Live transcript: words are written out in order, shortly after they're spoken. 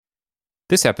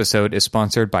This episode is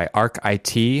sponsored by Arc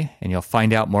IT, and you'll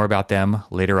find out more about them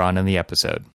later on in the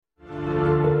episode.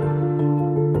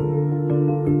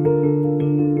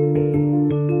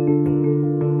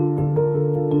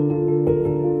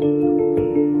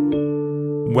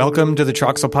 Welcome to the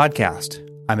Troxel Podcast.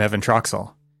 I'm Evan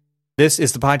Troxel. This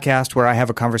is the podcast where I have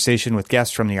a conversation with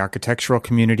guests from the architectural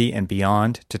community and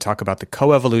beyond to talk about the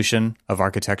coevolution of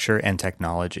architecture and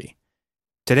technology.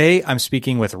 Today, I'm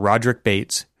speaking with Roderick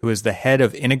Bates, who is the head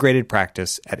of integrated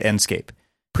practice at Enscape.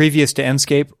 Previous to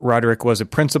Enscape, Roderick was a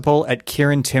principal at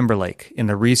Kieran Timberlake in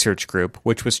the research group,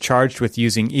 which was charged with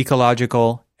using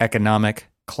ecological, economic,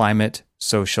 climate,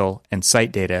 social, and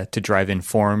site data to drive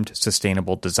informed,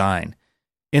 sustainable design.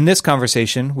 In this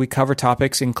conversation, we cover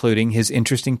topics including his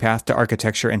interesting path to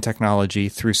architecture and technology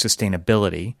through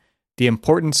sustainability, the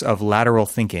importance of lateral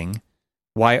thinking,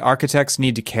 why architects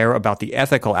need to care about the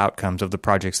ethical outcomes of the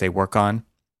projects they work on,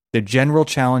 the general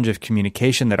challenge of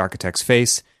communication that architects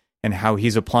face, and how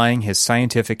he's applying his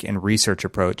scientific and research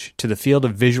approach to the field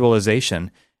of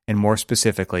visualization and more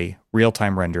specifically,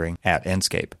 real-time rendering at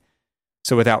Enscape.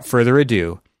 So without further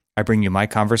ado, I bring you my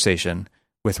conversation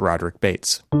with Roderick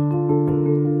Bates.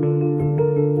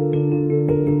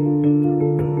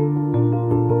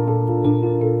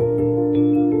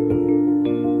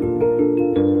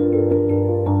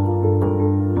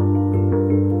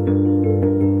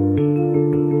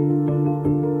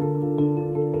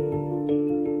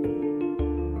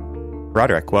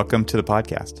 Roderick, welcome to the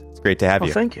podcast. It's great to have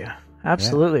you. Thank you.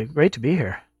 Absolutely. Yeah. Great to be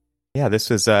here. Yeah,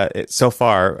 this was, so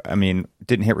far,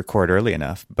 didn't hit record early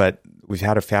enough, but we've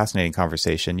had a fascinating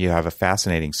conversation. You have a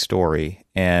fascinating story.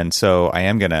 And so I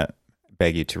am going to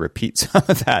beg you to repeat some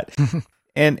of that.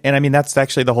 and that's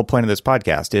actually the whole point of this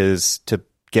podcast, is to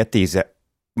get these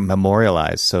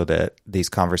memorialized so that these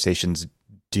conversations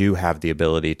do have the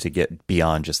ability to get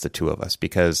beyond just the two of us,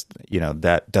 because,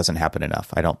 that doesn't happen enough,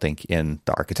 I don't think, in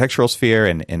the architectural sphere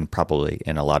and probably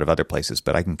in a lot of other places,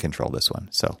 but I can control this one.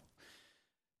 So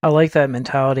I like that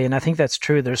mentality. And I think that's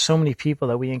true. There's so many people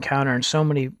that we encounter and so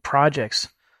many projects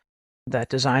that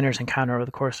designers encounter over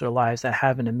the course of their lives that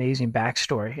have an amazing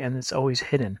backstory, and it's always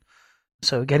hidden.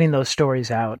 So getting those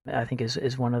stories out, I think,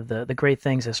 is one of the great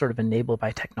things that's sort of enabled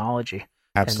by technology.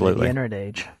 Absolutely. And the internet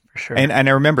age. For sure. And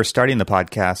I remember starting the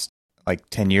podcast like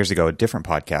 10 years ago, a different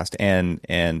podcast,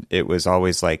 and it was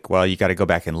always like, well, you got to go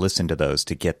back and listen to those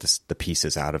to get the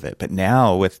pieces out of it. But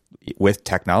now with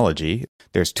technology,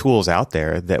 there's tools out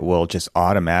there that will just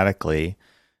automatically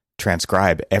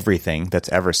transcribe everything that's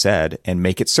ever said and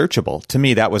make it searchable. To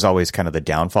me, that was always kind of the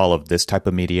downfall of this type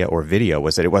of media or video,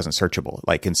 was that it wasn't searchable.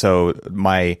 And so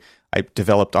I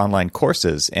developed online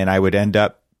courses, and I would end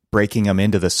up breaking them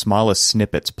into the smallest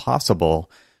snippets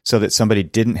possible, so that somebody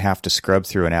didn't have to scrub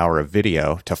through an hour of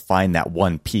video to find that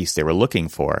one piece they were looking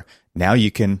for. Now you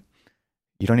don't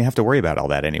even have to worry about all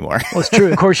that anymore. Well, it's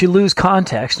true. Of course, you lose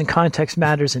context, and context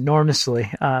matters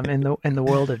enormously in the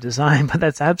world of design. But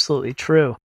that's absolutely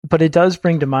true. But it does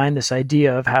bring to mind this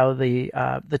idea of how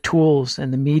the tools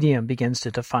and the medium begins to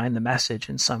define the message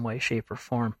in some way, shape, or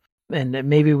form. And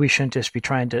maybe we shouldn't just be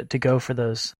trying to go for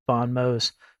those bon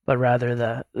mots, but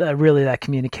rather really that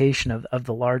communication of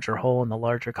the larger whole and the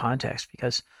larger context,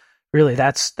 because really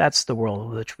that's the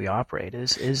world in which we operate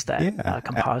is that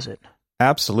composite.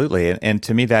 Absolutely. And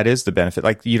to me, that is the benefit.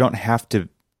 Like, you don't have to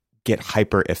get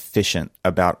hyper efficient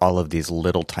about all of these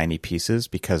little tiny pieces,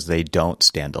 because they don't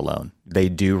stand alone. They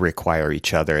do require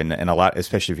each other. And a lot,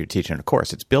 especially if you're teaching a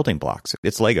course, it's building blocks.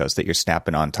 It's Legos that you're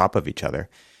snapping on top of each other.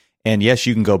 And yes,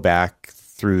 you can go back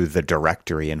through the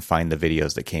directory and find the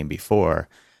videos that came before,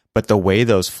 but the way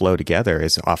those flow together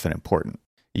is often important.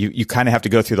 You kind of have to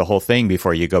go through the whole thing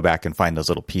before you go back and find those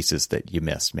little pieces that you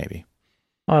missed, maybe.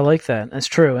 Oh, I like that. That's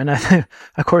true. And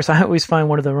of course, I always find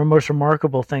one of the most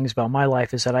remarkable things about my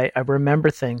life is that I remember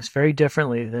things very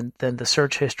differently than the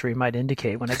search history might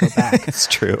indicate when I go back. It's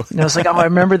true. It's like, I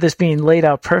remember this being laid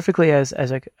out perfectly as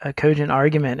a cogent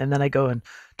argument, and then I go and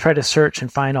try to search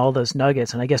and find all those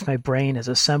nuggets, and I guess my brain has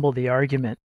assembled the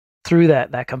argument through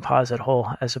that composite whole,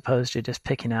 as opposed to just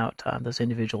picking out those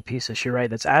individual pieces. You're right.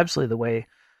 That's absolutely the way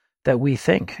that we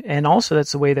think. And also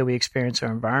that's the way that we experience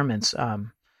our environments.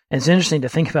 And it's interesting to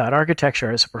think about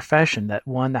architecture as a profession, that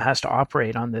one that has to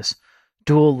operate on this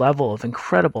dual level of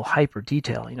incredible hyper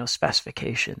detail,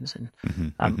 specifications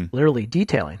and literally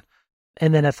detailing.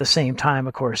 And then at the same time,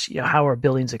 of course, how are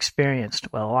buildings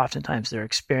experienced? Well, oftentimes they're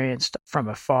experienced from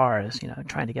afar as,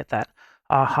 trying to get that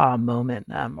aha moment,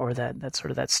 or that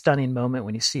sort of that stunning moment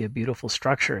when you see a beautiful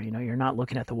structure. You're not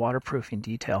looking at the waterproofing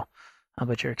detail,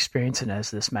 but you're experiencing it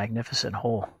as this magnificent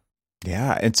whole.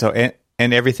 Yeah, and so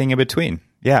and everything in between.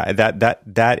 Yeah,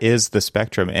 that is the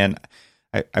spectrum. And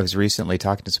I was recently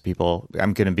talking to some people.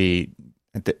 I'm going to be,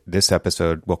 this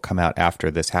episode will come out after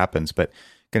this happens, but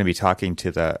going to be talking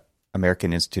to the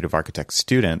American Institute of Architects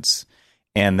students.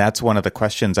 And that's one of the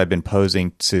questions I've been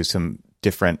posing to some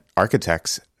different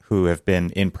architects who have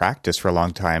been in practice for a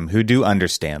long time, who do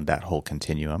understand that whole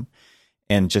continuum.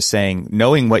 And just saying,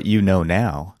 knowing what you know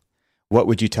now, what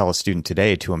would you tell a student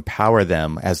today to empower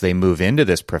them as they move into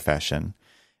this profession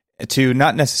to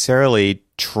not necessarily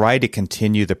try to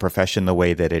continue the profession the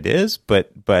way that it is,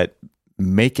 but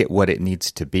make it what it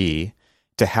needs to be,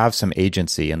 to have some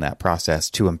agency in that process,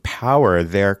 to empower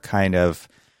their kind of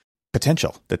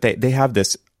potential, that they have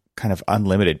this kind of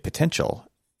unlimited potential.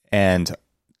 And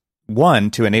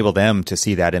one, to enable them to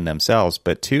see that in themselves,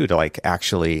 but two, to like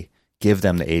actually give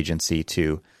them the agency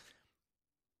to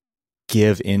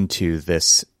give into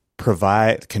this,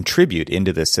 contribute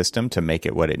into this system to make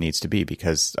it what it needs to be.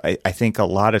 Because I think a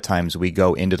lot of times we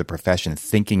go into the profession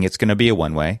thinking it's going to be a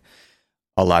one way.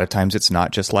 A lot of times it's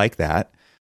not just like that.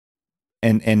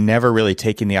 And never really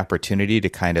taking the opportunity to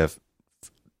kind of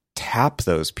tap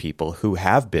those people who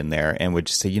have been there and would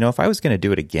just say, if I was going to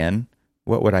do it again,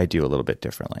 what would I do a little bit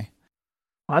differently?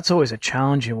 Well, that's always a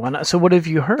challenging one. So what have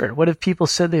you heard? What have people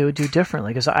said they would do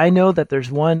differently? Because I know that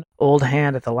there's one old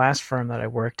hand at the last firm that I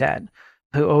worked at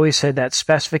who always said that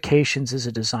specifications is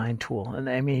a design tool. And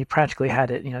I mean, he practically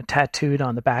had it, tattooed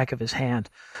on the back of his hand.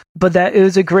 But that it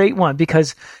was a great one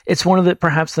because it's one of the,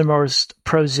 perhaps the most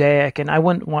prosaic, and I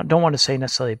don't want to say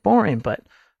necessarily boring, but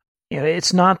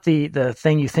it's not the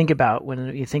thing you think about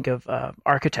when you think of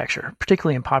architecture,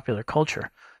 particularly in popular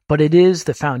culture. But it is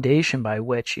the foundation by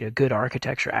which good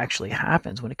architecture actually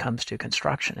happens when it comes to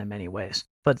construction in many ways.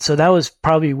 But so that was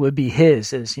probably would be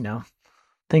his is,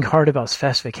 think hard about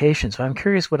specifications. So I'm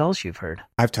curious what else you've heard.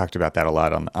 I've talked about that a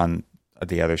lot on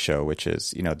the other show, which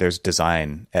is, there's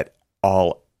design at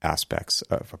all aspects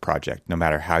of a project, no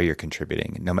matter how you're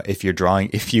contributing.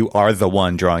 If you are the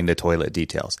one drawing the toilet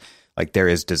details, like there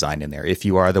is design in there. If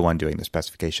you are the one doing the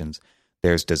specifications,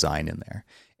 there's design in there.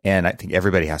 And I think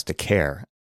everybody has to care.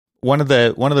 One of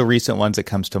the recent ones that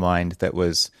comes to mind that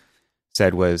was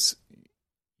said was,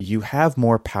 you have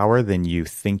more power than you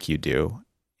think you do,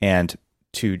 and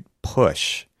to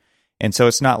push. And so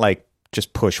it's not like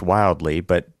just push wildly,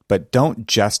 but don't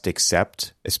just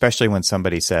accept, especially when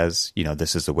somebody says,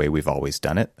 this is the way we've always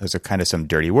done it. Those are kind of some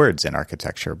dirty words in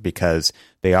architecture because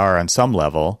they are on some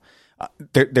level.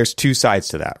 There's two sides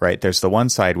to that, right? There's the one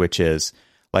side, which is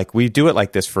like, we do it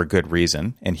like this for a good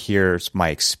reason, and here's my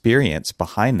experience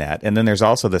behind that. And then there's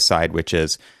also the side, which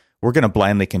is, we're going to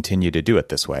blindly continue to do it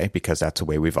this way because that's the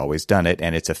way we've always done it,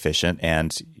 and it's efficient,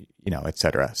 and et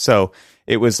cetera. So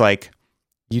it was like,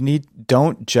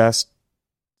 don't just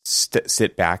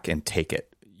sit back and take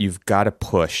it. You've got to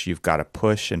push. You've got to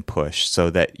push and push so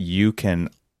that you can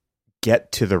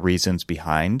get to the reasons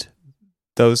behind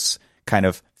those kind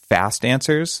of fast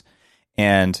answers,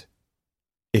 and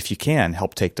if you can,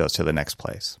 help take those to the next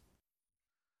place.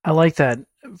 I like that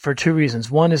for two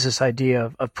reasons. One is this idea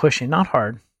of pushing, not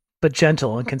hard, but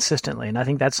gentle and consistently. And I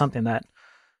think that's something that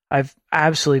I've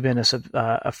absolutely been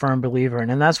a firm believer in.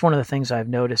 And that's one of the things I've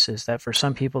noticed is that for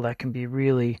some people that can be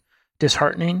really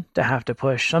disheartening to have to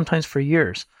push, sometimes for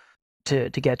years, to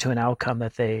get to an outcome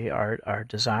that they are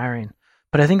desiring.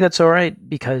 But I think that's all right,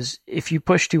 because if you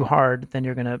push too hard, then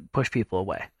you're going to push people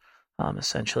away,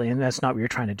 essentially. And that's not what you're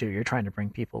trying to do. You're trying to bring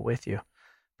people with you.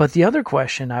 But the other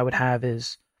question I would have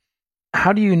is,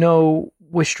 how do you know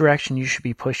which direction you should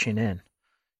be pushing in?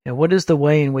 What is the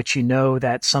way in which you know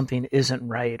that something isn't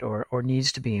right or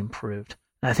needs to be improved?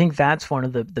 And I think that's one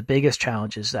of the biggest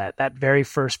challenges, that very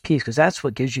first piece, because that's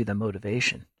what gives you the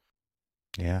motivation.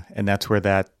 Yeah, and that's where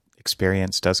that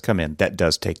experience does come in. That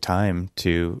does take time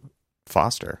to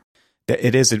foster.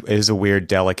 It is a weird,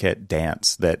 delicate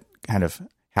dance that kind of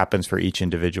happens for each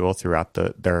individual throughout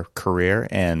their career.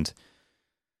 And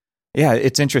yeah,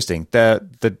 it's interesting.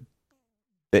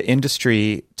 The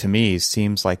industry, to me,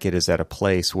 seems like it is at a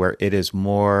place where it is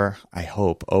more, I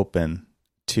hope, open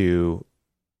to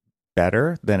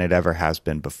better than it ever has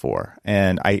been before.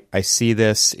 And I see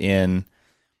this in,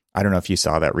 I don't know if you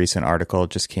saw that recent article,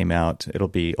 just came out. It'll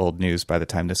be old news by the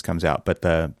time this comes out. But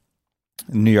the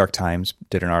New York Times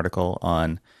did an article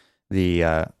on the,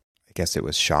 I guess it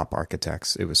was shop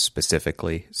architects. It was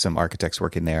specifically some architects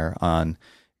working there on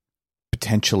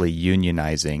potentially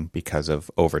unionizing because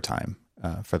of overtime.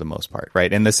 For the most part,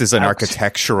 right? And this is an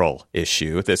architectural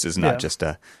issue. This is not just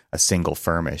a single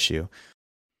firm issue.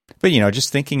 But,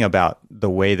 just thinking about the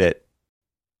way that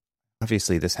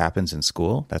obviously this happens in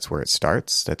school, that's where it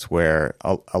starts. That's where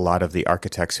a lot of the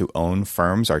architects who own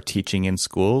firms are teaching in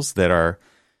schools that are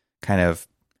kind of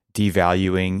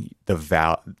devaluing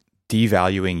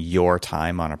devaluing your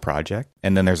time on a project.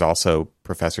 And then there's also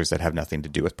professors that have nothing to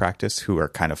do with practice who are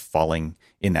kind of falling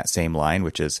in that same line,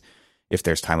 which is if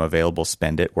there's time available,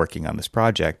 spend it working on this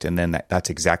project. And then that's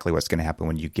exactly what's going to happen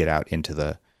when you get out into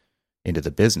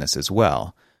the business as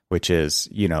well, which is,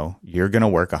 you're going to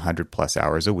work 100+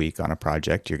 hours a week on a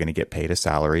project. You're going to get paid a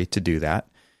salary to do that.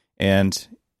 And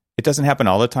it doesn't happen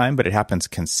all the time, but it happens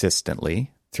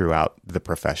consistently throughout the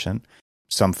profession.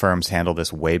 Some firms handle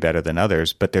this way better than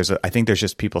others, but I think there's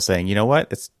just people saying, you know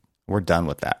what, we're done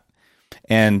with that.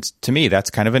 And to me, that's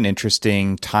kind of an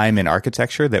interesting time in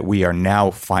architecture that we are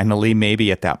now finally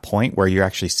maybe at that point where you're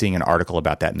actually seeing an article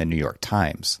about that in the New York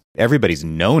Times. Everybody's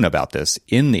known about this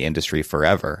in the industry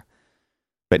forever,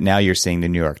 but now you're seeing the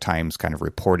New York Times kind of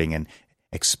reporting and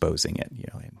exposing it,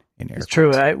 in air It's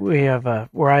quotes. true. We have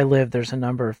where I live, there's a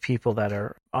number of people that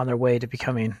are on their way to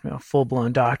becoming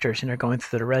full-blown doctors, going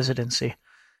through the residency.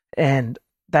 And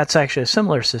that's actually a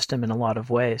similar system in a lot of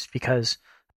ways because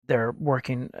they're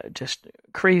working just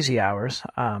crazy hours,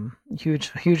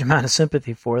 huge amount of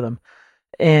sympathy for them.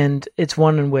 And it's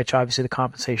one in which obviously the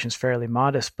compensation is fairly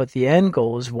modest, but the end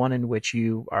goal is one in which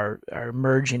you are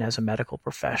emerging as a medical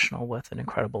professional with an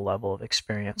incredible level of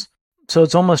experience. So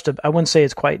it's almost, I wouldn't say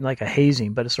it's quite like a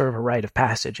hazing, but it's sort of a rite of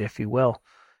passage, if you will.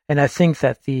 And I think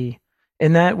that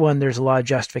in that one, there's a lot of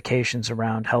justifications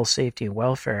around health, safety, and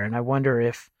welfare. And I wonder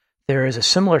if there is a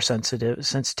similar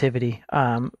sensitivity,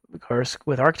 of course,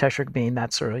 with architecture being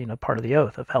that sort of, part of the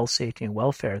oath of health, safety, and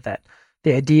welfare, that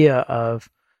the idea of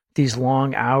these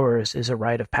long hours is a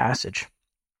rite of passage.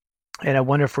 And I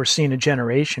wonder if we're seeing a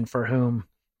generation for whom,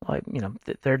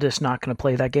 they're just not going to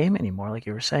play that game anymore, like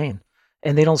you were saying,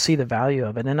 and they don't see the value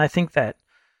of it. And I think that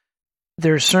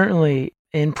there's certainly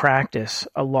in practice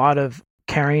a lot of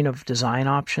carrying of design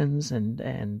options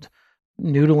and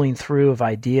noodling through of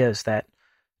ideas that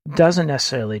doesn't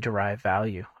necessarily derive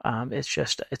value.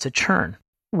 It's a churn.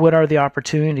 What are the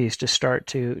opportunities to start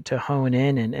to hone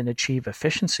in and achieve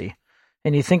efficiency?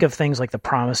 And you think of things like the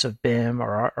promise of BIM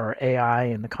or AI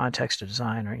in the context of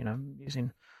design, or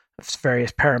using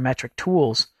various parametric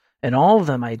tools, and all of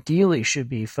them ideally should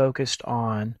be focused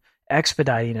on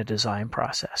expediting a design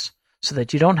process, so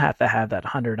that you don't have to have that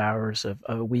 100 hours of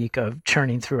a week of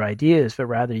churning through ideas, but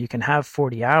rather you can have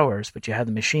 40 hours, but you have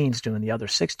the machines doing the other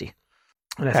 60.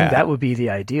 And I think that would be the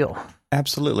ideal.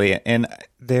 Absolutely. And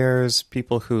there's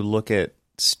people who look at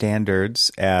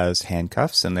standards as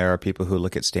handcuffs, and there are people who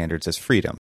look at standards as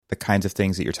freedom. The kinds of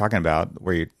things that you're talking about,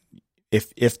 where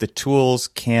if the tools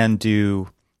can do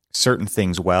certain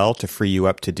things well to free you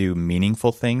up to do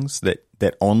meaningful things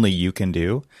that only you can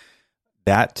do,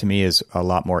 that to me is a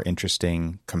lot more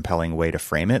interesting, compelling way to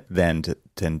frame it than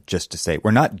just to say,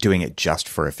 we're not doing it just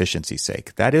for efficiency's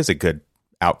sake. That is a good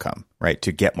outcome, right?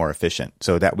 To get more efficient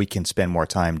so that we can spend more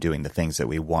time doing the things that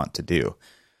we want to do.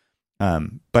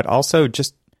 But also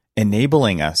just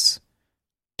enabling us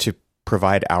to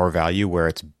provide our value where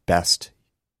it's best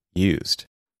used.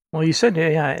 Well, you said,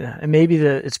 yeah, and maybe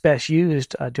it's best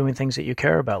used doing things that you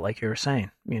care about, like you were saying.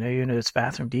 Even if it's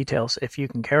bathroom details, if you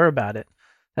can care about it,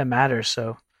 that matters.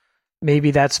 So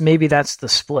maybe that's the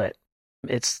split.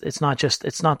 It's not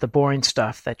the boring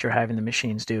stuff that you're having the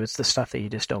machines do. It's the stuff that you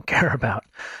just don't care about.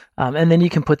 And then you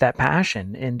can put that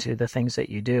passion into the things that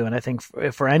you do. And I think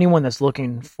for anyone that's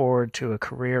looking forward to a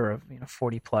career of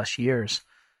 40 plus years,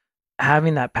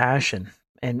 having that passion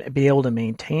and be able to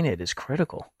maintain it is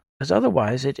critical. Because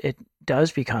otherwise it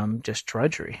does become just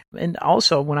drudgery. And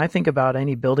also, when I think about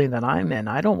any building that I'm in,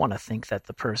 I don't want to think that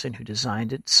the person who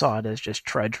designed it saw it as just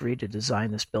drudgery to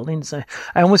design this building. So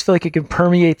I almost feel like it can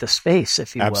permeate the space,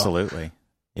 if you will. Absolutely.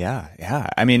 Yeah.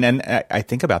 I mean, and I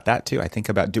think about that too. I think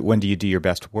about when do you do your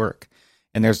best work?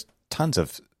 And there's tons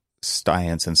of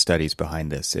science and studies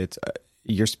behind this. It's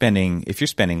if you're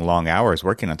spending long hours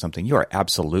working on something, you are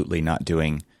absolutely not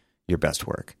doing your best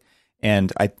work.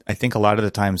 And I think a lot of the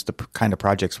times the kind of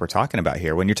projects we're talking about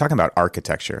here, when you're talking about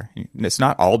architecture, it's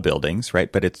not all buildings,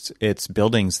 right? But it's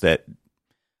buildings that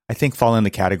I think fall in the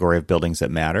category of buildings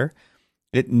that matter.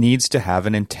 It needs to have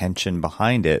an intention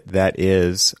behind it that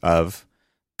is of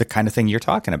the kind of thing you're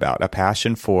talking about, a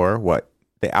passion for what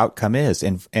the outcome is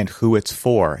and who it's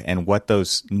for and what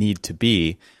those need to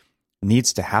be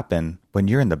needs to happen when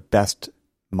you're in the best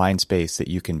mind space that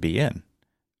you can be in.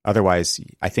 Otherwise,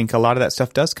 I think a lot of that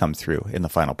stuff does come through in the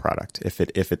final product. If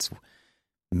it's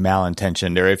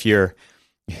malintentioned, or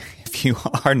if you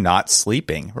are not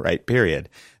sleeping, right? Period.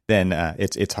 Then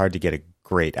it's hard to get a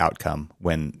great outcome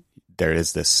when there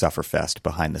is this sufferfest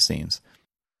behind the scenes.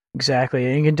 Exactly,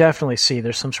 and you can definitely see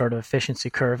there's some sort of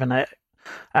efficiency curve. And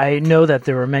I know that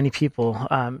there were many people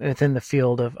within the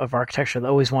field of architecture that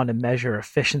always wanted to measure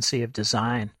efficiency of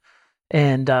design.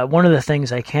 And one of the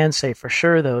things I can say for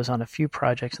sure, though, is on a few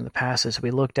projects in the past, is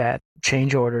we looked at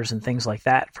change orders and things like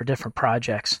that for different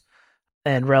projects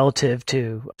and relative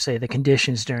to, say, the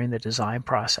conditions during the design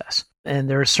process. And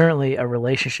there is certainly a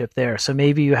relationship there. So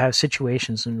maybe you have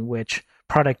situations in which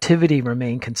productivity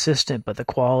remained consistent, but the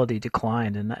quality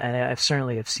declined. And I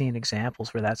certainly have seen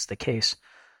examples where that's the case.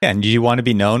 Yeah, and do you want to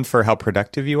be known for how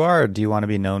productive you are, or do you want to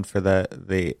be known for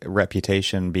the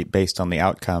reputation based on the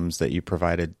outcomes that you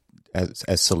provided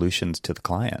as solutions to the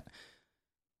client?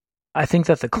 I think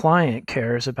that the client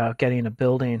cares about getting a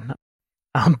building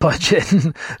on budget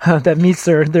that meets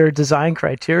their design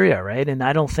criteria, right? And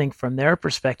I don't think from their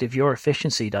perspective, your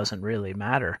efficiency doesn't really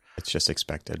matter. It's just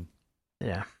expected.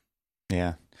 Yeah.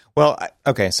 Yeah. Well,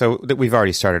 okay. So we've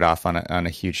already started off on a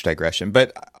huge digression,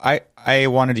 but I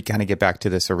wanted to kind of get back to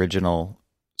this original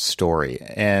story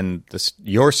and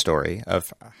your story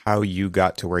of how you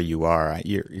got to where you are.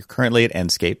 You're currently at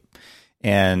Enscape,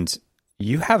 and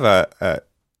you have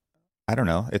I don't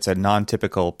know, it's a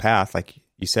non-typical path. Like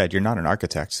you said, you're not an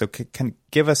architect. So can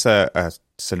give us a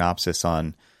synopsis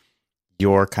on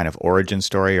your kind of origin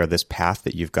story or this path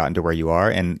that you've gotten to where you are,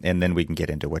 and then we can get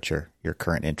into what your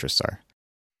current interests are.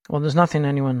 Well, there's nothing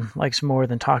anyone likes more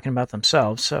than talking about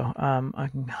themselves, so I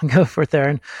can go for it there,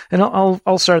 and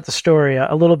I'll start the story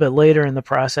a little bit later in the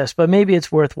process. But maybe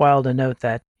it's worthwhile to note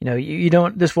that you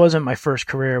don't. This wasn't my first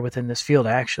career within this field.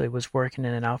 I actually was working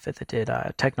in an outfit that did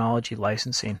technology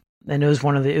licensing, and it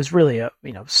was really a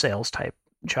sales type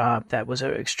job that was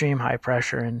an extreme high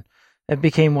pressure, and it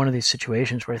became one of these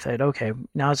situations where I thought, okay,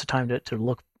 now's the time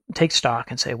to take stock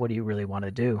and say, what do you really want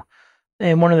to do?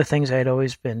 And one of the things I had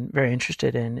always been very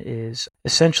interested in is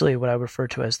essentially what I refer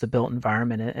to as the built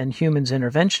environment and humans'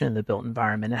 intervention in the built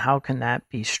environment, and how can that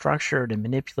be structured and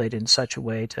manipulated in such a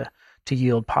way to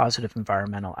yield positive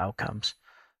environmental outcomes.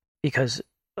 Because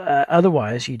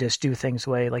otherwise, you just do things the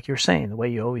way, like you're saying, the way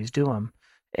you always do them,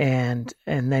 and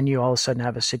then you all of a sudden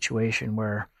have a situation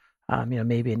where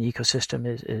maybe an ecosystem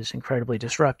is incredibly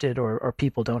disrupted, or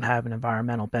people don't have an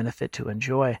environmental benefit to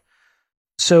enjoy.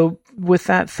 So with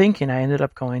that thinking, I ended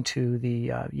up going to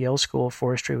the Yale School of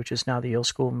Forestry, which is now the Yale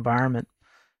School of Environment.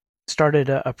 Started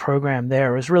a program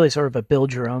there. It was really sort of a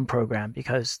build your own program,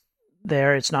 because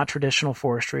there it's not traditional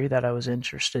forestry that I was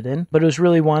interested in, but it was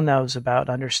really one that was about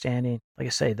understanding, like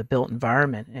I say, the built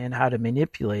environment and how to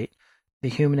manipulate the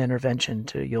human intervention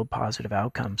to yield positive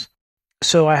outcomes.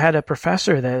 So I had a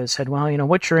professor that said, well,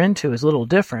 what you're into is a little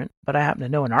different, but I happen to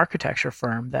know an architecture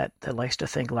firm that likes to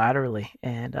think laterally,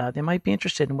 and they might be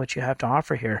interested in what you have to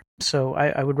offer here. So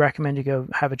I would recommend you go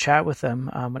have a chat with them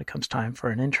when it comes time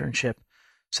for an internship.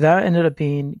 So that ended up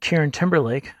being Kieran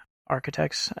Timberlake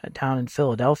Architects down in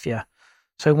Philadelphia.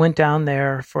 So I went down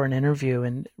there for an interview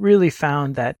and really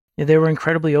found that they were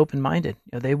incredibly open-minded.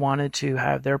 They wanted to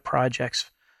have their projects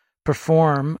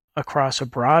perform across a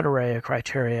broad array of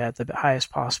criteria at the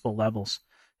highest possible levels.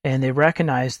 And they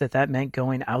recognized that meant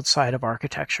going outside of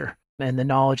architecture and the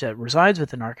knowledge that resides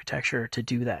within architecture to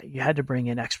do that. You had to bring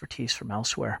in expertise from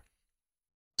elsewhere.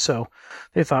 So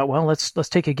they thought, well, let's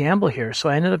take a gamble here. So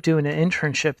I ended up doing an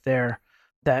internship there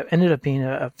that ended up being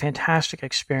a fantastic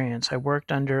experience. I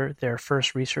worked under their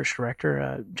first research director,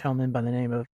 a gentleman by the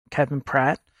name of Kevin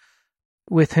Pratt,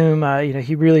 with whom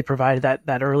he really provided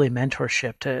that early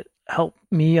mentorship to help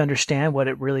me understand what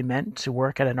it really meant to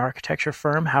work at an architecture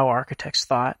firm, how architects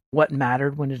thought, what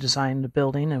mattered when to design the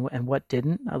building and what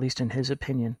didn't, at least in his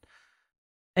opinion.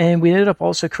 And we ended up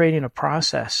also creating a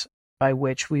process by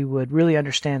which we would really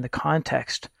understand the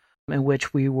context in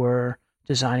which we were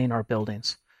designing our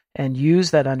buildings and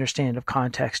use that understanding of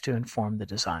context to inform the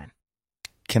design.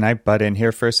 Can I butt in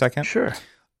here for a second? Sure.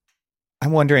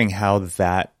 I'm wondering how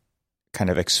that kind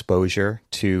of exposure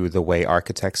to the way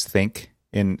architects think,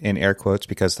 in air quotes,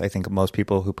 because I think most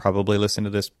people who probably listen to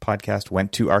this podcast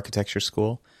went to architecture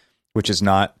school, which is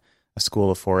not a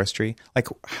school of forestry. Like,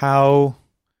 how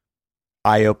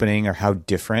eye-opening or how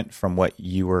different from what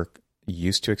you were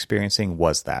used to experiencing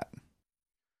was that?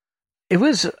 It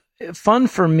was fun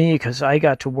for me because I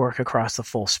got to work across the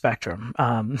full spectrum.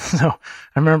 So I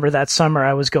remember that summer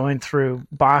I was going through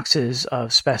boxes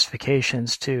of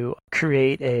specifications to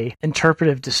create a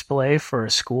interpretive display for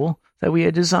a school that we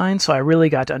had designed. So I really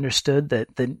got to understood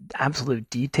that the absolute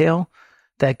detail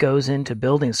that goes into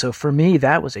buildings. So for me,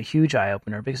 that was a huge eye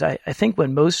opener, because I think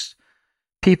when most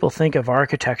people think of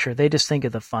architecture, they just think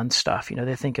of the fun stuff.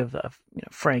 They think of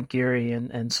Frank Gehry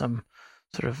and some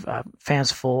sort of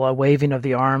fanciful waving of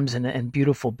the arms and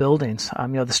beautiful buildings,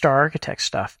 the Star Architect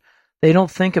stuff. They don't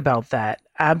think about that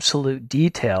absolute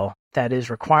detail that is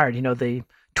required. The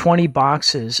 20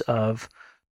 boxes of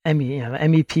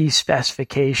MEP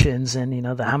specifications and,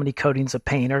 how many coatings of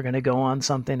paint are going to go on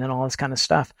something and all this kind of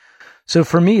stuff. So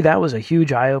for me, that was a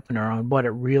huge eye opener on what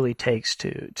it really takes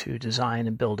to design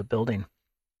and build a building.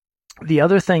 The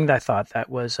other thing that I thought that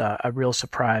was a real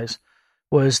surprise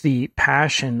was the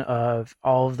passion of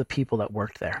all of the people that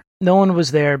worked there. No one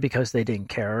was there because they didn't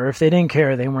care, or if they didn't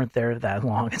care, they weren't there that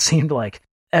long. It seemed like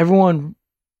everyone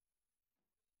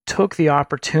took the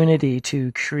opportunity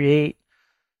to create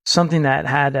something that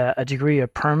had a degree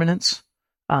of permanence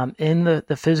in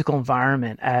the physical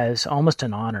environment as almost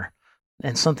an honor,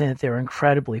 and something that they were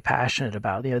incredibly passionate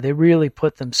about. They really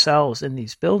put themselves in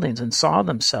these buildings and saw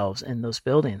themselves in those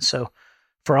buildings. So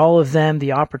for all of them,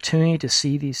 the opportunity to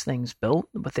see these things built,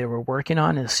 what they were working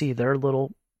on, and see their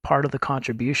little part of the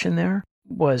contribution there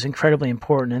was incredibly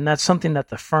important. And that's something that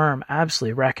the firm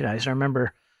absolutely recognized. I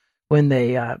remember when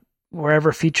they were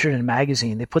ever featured in a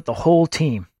magazine, they put the whole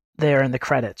team there in the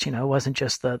credits. It wasn't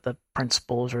just the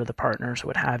principals or the partners or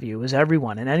what have you. It was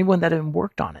everyone and anyone that had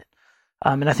worked on it.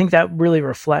 And I think that really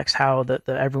reflects how the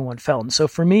everyone felt. And so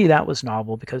for me, that was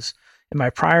novel because in my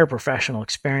prior professional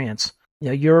experience,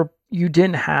 you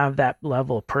didn't have that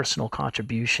level of personal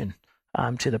contribution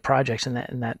to the projects and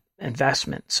that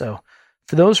investment. So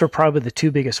for those were probably the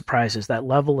two biggest surprises, that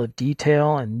level of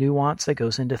detail and nuance that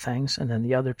goes into things, and then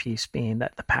the other piece being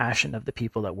that the passion of the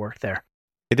people that work there.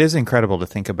 It is incredible to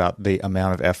think about the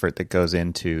amount of effort that goes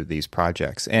into these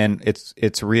projects. And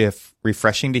it's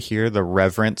refreshing to hear the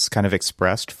reverence kind of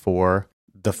expressed for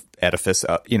the edifice,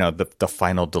 the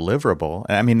final deliverable.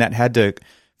 I mean, that had to,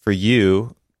 for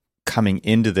you coming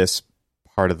into this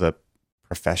part of the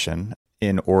profession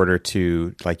in order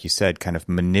to, like you said, kind of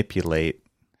manipulate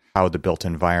how the built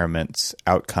environment's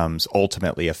outcomes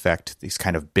ultimately affect these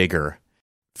kind of bigger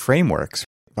frameworks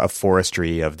of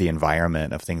forestry, of the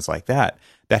environment, of things like that.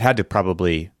 That had to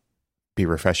probably be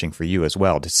refreshing for you as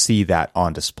well to see that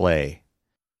on display.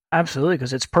 Absolutely,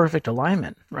 because it's perfect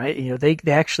alignment, right? They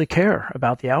actually care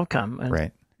about the outcome.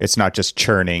 Right. It's not just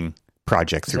churning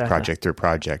project through project through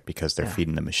project because they're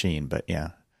feeding the machine, but yeah.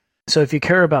 So if you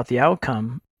care about the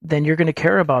outcome, then you're going to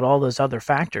care about all those other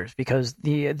factors because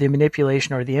the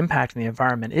manipulation or the impact in the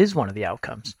environment is one of the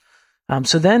outcomes.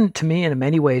 So then, to me, in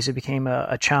many ways, it became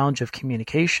a challenge of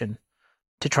communication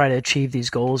to try to achieve these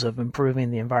goals of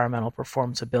improving the environmental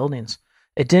performance of buildings.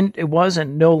 It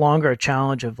wasn't no longer a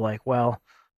challenge of like, well,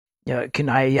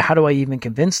 how do I even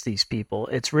convince these people?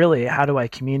 It's really, how do I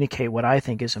communicate what I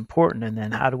think is important? And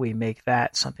then how do we make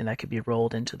that something that could be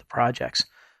rolled into the projects?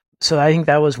 So I think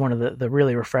that was one of the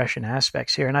really refreshing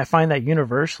aspects here. And I find that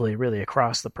universally, really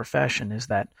across the profession, is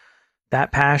that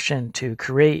passion to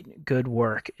create good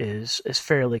work is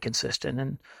fairly consistent.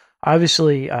 And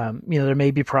obviously, there may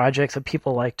be projects that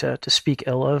people like to speak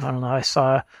ill of. I don't know. I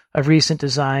saw a recent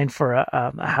design for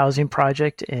a housing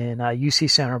project in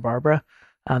UC Santa Barbara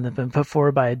that's been put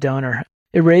forward by a donor.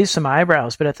 It raised some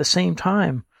eyebrows, but at the same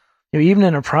time, even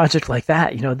in a project like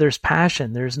that, there's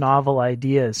passion, there's novel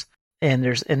ideas, and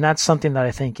that's something that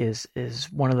I think is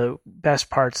one of the best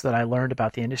parts that I learned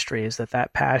about the industry is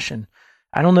that passion.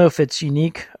 I don't know if it's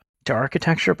unique to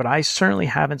architecture, but I certainly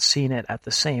haven't seen it at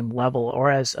the same level or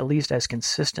at least as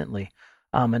consistently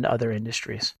in other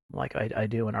industries like I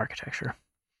do in architecture.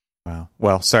 Wow.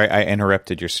 Well, sorry, I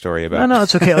interrupted your story about... No,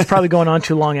 it's okay. I was probably going on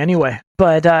too long anyway.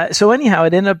 But so anyhow,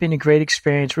 it ended up being a great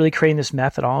experience, really creating this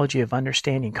methodology of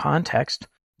understanding context.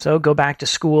 So go back to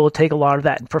school, take a lot of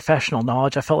that professional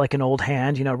knowledge. I felt like an old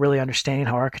hand, really understanding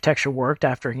how architecture worked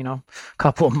after, a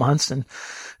couple of months.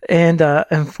 And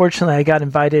unfortunately, I got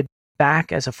invited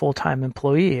back as a full-time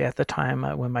employee at the time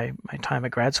when my time at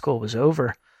grad school was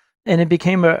over. And it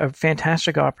became a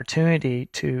fantastic opportunity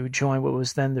to join what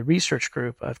was then the research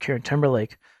group of Kieran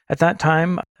Timberlake. At that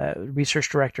time, research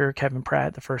director Kevin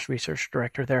Pratt, the first research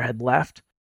director there, had left.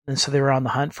 And so they were on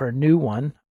the hunt for a new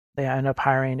one. They ended up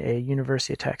hiring a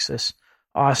University of Texas,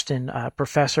 Austin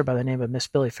professor by the name of Miss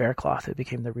Billy Faircloth, who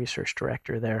became the research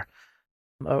director there.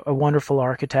 A wonderful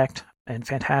architect and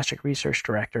fantastic research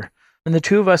director. And the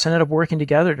two of us ended up working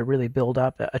together to really build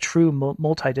up a true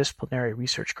multidisciplinary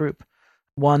research group.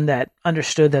 One that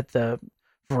understood that the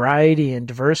variety and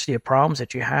diversity of problems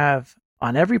that you have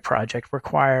on every project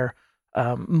require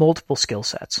multiple skill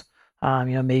sets.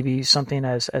 Maybe something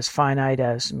as finite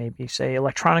as maybe, say,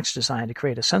 electronics design to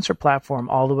create a sensor platform,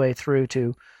 all the way through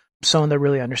to someone that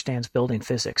really understands building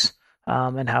physics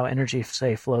and how energy,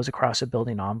 say, flows across a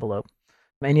building envelope.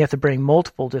 And you have to bring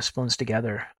multiple disciplines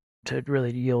together to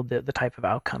really yield the type of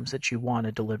outcomes that you want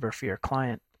to deliver for your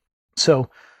client. So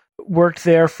worked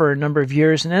there for a number of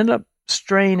years and ended up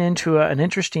straying into an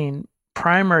interesting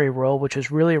primary role, which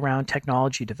was really around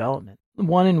technology development.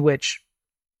 One in which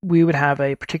we would have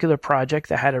a particular project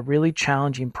that had a really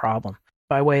challenging problem.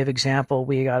 By way of example,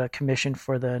 we got a commission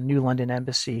for the New London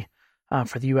Embassy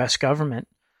for the U.S. government.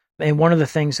 And one of the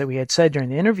things that we had said during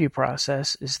the interview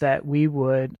process is that we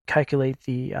would calculate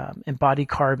the embodied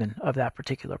carbon of that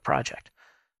particular project,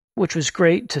 which was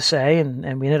great to say,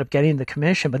 and we ended up getting the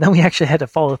commission, but then we actually had to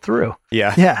follow through.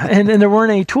 Yeah. Yeah, and there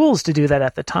weren't any tools to do that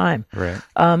at the time. Right.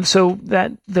 So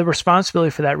that the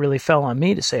responsibility for that really fell on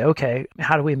me to say, okay,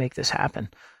 how do we make this happen?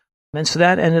 And so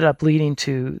that ended up leading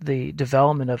to the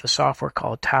development of a software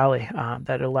called Tally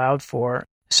that allowed for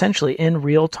essentially in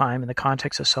real time, in the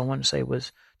context of someone, say,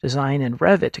 was designed in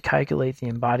Revit to calculate the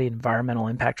embodied environmental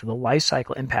impact or the life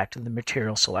cycle impact of the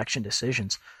material selection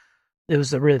decisions. It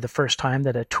was really the first time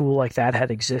that a tool like that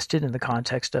had existed in the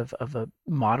context of a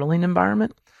modeling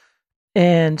environment.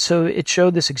 And so it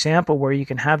showed this example where you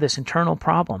can have this internal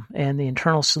problem and the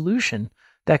internal solution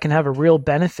that can have a real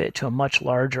benefit to a much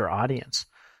larger audience.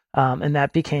 And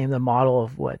that became the model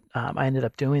of what I ended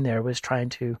up doing there, was trying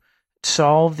to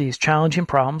solve these challenging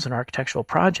problems in architectural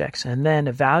projects and then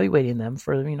evaluating them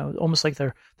for, almost like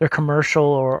their commercial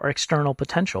or external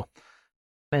potential.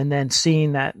 And then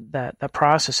seeing that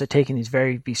process of taking these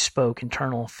very bespoke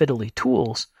internal fiddly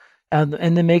tools and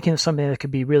then making something that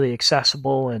could be really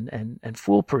accessible and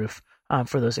foolproof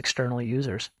for those external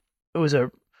users. It was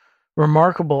a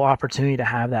remarkable opportunity to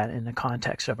have that in the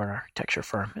context of our architecture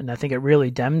firm. And I think it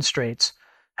really demonstrates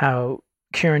how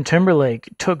Kieran Timberlake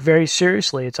took very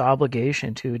seriously its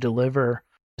obligation to deliver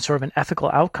sort of an ethical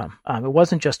outcome. It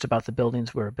wasn't just about the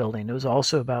buildings we were building. It was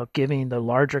also about giving the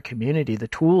larger community the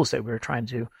tools that we were trying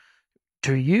to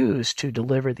use to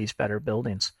deliver these better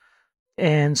buildings.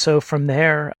 And so from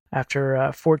there, after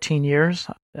 14 years,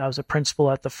 I was a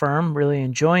principal at the firm, really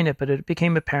enjoying it, but it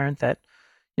became apparent that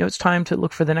it's time to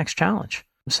look for the next challenge.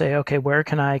 Say, okay, where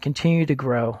can I continue to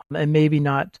grow? And maybe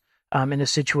not in a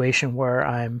situation where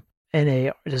I'm in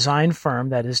a design firm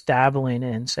that is dabbling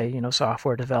in, say,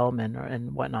 software development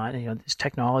and whatnot, this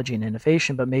technology and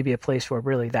innovation, but maybe a place where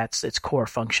really that's its core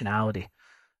functionality.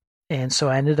 And so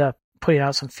I ended up putting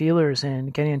out some feelers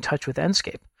and getting in touch with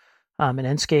Enscape. And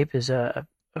Enscape is a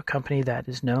company that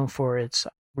is known for its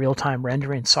real-time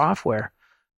rendering software,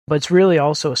 but it's really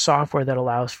also a software that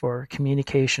allows for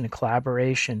communication and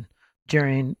collaboration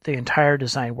during the entire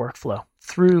design workflow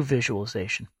through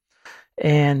visualization.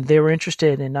 And they were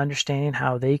interested in understanding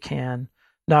how they can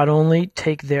not only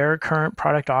take their current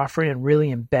product offering and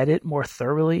really embed it more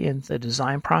thoroughly in the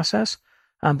design process,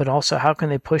 but also how can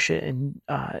they push it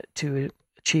to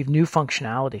achieve new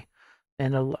functionality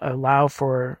and allow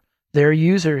for their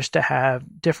users to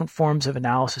have different forms of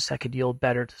analysis that could yield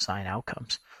better design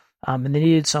outcomes. And they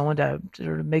needed someone to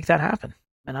make that happen.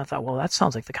 And I thought, well, that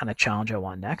sounds like the kind of challenge I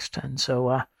want next. And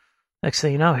so next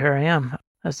thing you know, here I am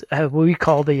as what we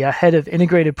call the head of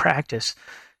integrated practice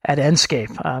at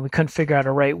Enscape. We couldn't figure out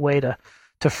a right way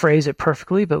to phrase it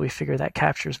perfectly, but we figure that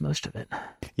captures most of it.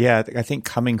 Yeah, I think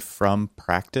coming from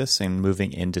practice and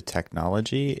moving into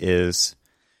technology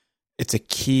it's a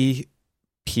key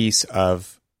piece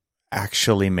of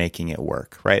actually making it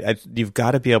work, right? You've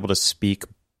got to be able to speak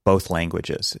both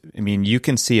languages. I mean, you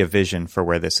can see a vision for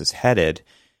where this is headed.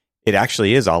 It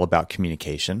actually is all about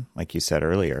communication, like you said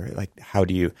earlier. Like, how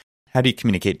do you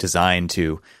communicate design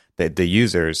to the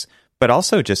users, but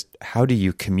also just how do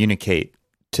you communicate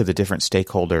to the different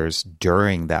stakeholders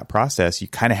during that process? You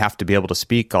kind of have to be able to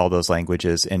speak all those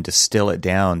languages and distill it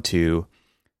down to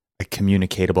a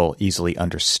communicatable, easily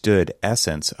understood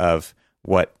essence of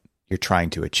what you're trying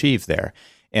to achieve there.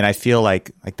 And I feel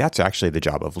like that's actually the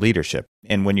job of leadership.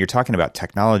 And when you're talking about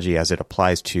technology as it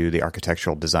applies to the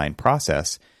architectural design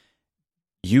process,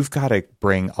 you've got to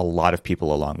bring a lot of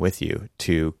people along with you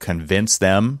to convince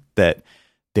them that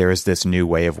there is this new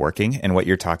way of working. And what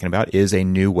you're talking about is a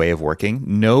new way of working.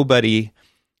 Nobody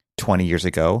 20 years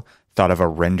ago thought of a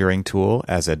rendering tool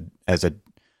as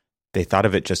they thought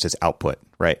of it just as output,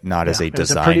 right? Not as a design tool.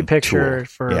 It's a pretty picture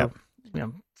for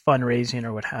fundraising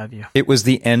or what have you. It was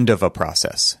the end of a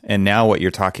process. And now what you're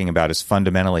talking about is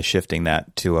fundamentally shifting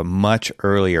that to a much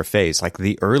earlier phase, like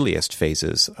the earliest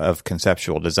phases of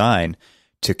conceptual design,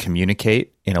 to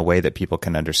communicate in a way that people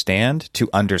can understand, to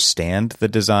understand the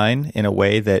design in a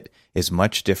way that is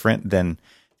much different than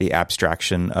the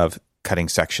abstraction of cutting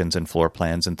sections and floor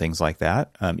plans and things like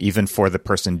that. Even for the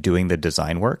person doing the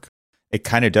design work, it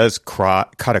kind of does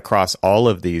cut across all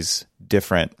of these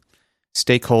different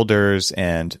stakeholders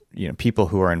and people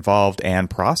who are involved and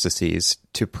processes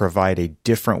to provide a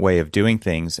different way of doing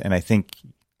things. And I think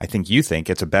you think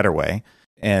it's a better way.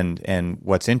 And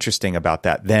what's interesting about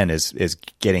that then is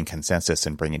getting consensus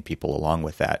and bringing people along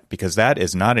with that, because that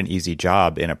is not an easy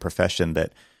job in a profession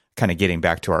that, kind of getting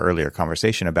back to our earlier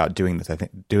conversation about doing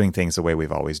things the way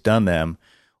we've always done them,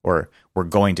 or we're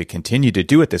going to continue to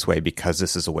do it this way because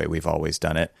this is the way we've always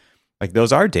done it. Like,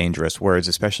 those are dangerous words,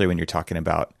 especially when you're talking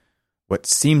about what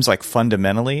seems like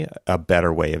fundamentally a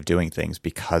better way of doing things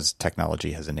because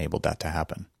technology has enabled that to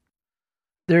happen.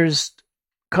 There's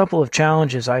a couple of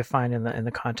challenges I find in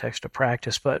the context of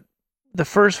practice, but the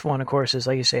first one, of course, is,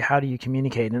 like you say, how do you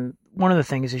communicate? And one of the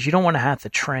things is you don't want to have to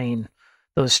train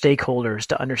those stakeholders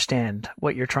to understand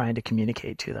what you're trying to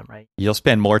communicate to them, right? You'll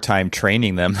spend more time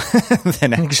training them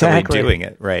than actually doing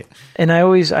it, right? And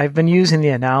I've been using the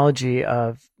analogy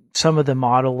of some of the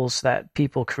models that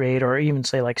people create, or even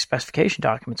say like specification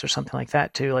documents or something like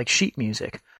that too, like sheet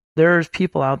music. There's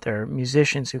people out there,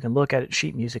 musicians, who can look at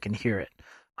sheet music and hear it.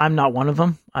 I'm not one of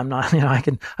them. I'm not,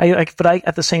 but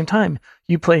at the same time,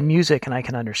 you play music and I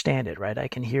can understand it, right? I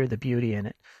can hear the beauty in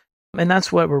it. And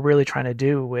that's what we're really trying to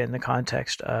do in the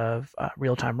context of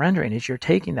real-time rendering, is you're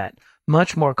taking that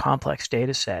much more complex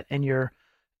data set and you're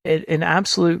in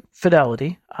absolute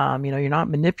fidelity. You're not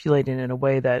manipulating in a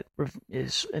way that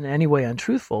is in any way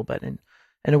untruthful, but in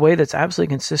a way that's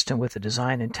absolutely consistent with the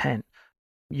design intent.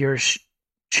 You're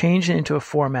changing into a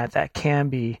format that can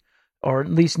be, or at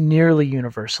least nearly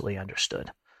universally understood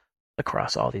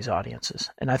across all these audiences.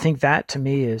 And I think that, to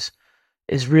me, is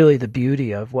really the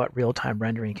beauty of what real-time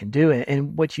rendering can do.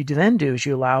 And what you then do is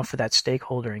you allow for that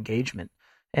stakeholder engagement.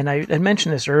 And I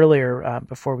mentioned this earlier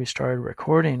before we started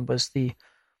recording, was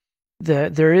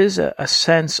there is a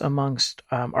sense amongst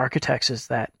architects is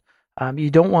that you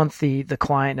don't want the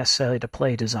client necessarily to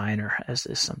play designer, as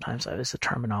is sometimes is the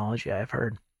terminology I've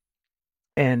heard.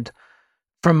 And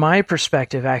from my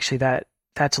perspective, actually,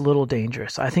 that's a little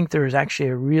dangerous. I think there is actually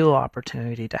a real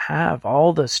opportunity to have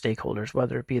all the stakeholders,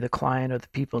 whether it be the client or the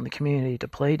people in the community, to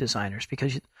play designers,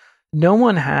 because no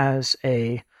one has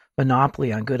a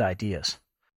monopoly on good ideas.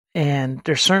 And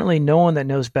there's certainly no one that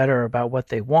knows better about what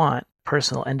they want.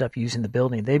 Person will end up using the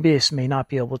building. They may not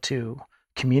be able to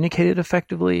communicate it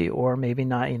effectively, or maybe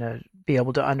not, be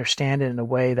able to understand it in a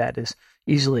way that is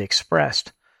easily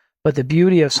expressed. But the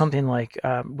beauty of something like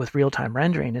with real-time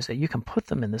rendering is that you can put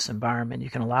them in this environment. You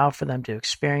can allow for them to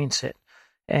experience it.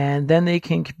 And then they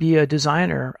can be a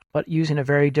designer, but using a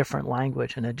very different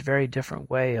language and a very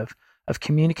different way of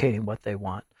communicating what they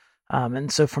want.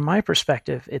 And so from my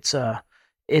perspective, it's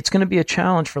going to be a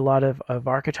challenge for a lot of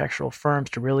architectural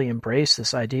firms to really embrace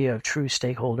this idea of true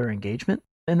stakeholder engagement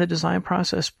in the design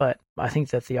process. But I think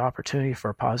that the opportunity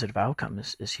for a positive outcome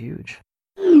is huge.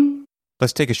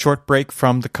 Let's take a short break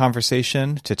from the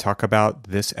conversation to talk about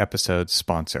this episode's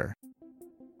sponsor,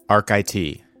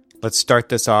 ArcIT. Let's start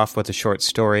this off with a short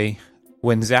story.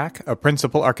 When Zach, a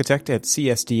principal architect at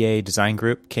CSDA Design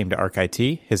Group, came to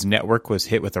ArcIT, his network was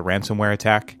hit with a ransomware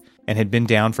attack and had been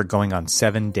down for going on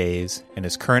 7 days, and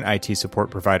his current IT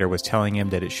support provider was telling him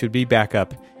that it should be back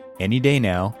up any day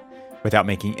now without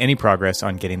making any progress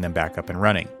on getting them back up and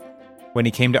running. When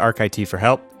he came to ArcIT for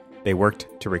help, they worked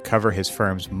to recover his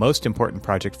firm's most important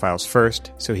project files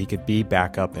first so he could be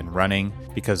back up and running,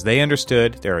 because they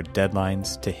understood there are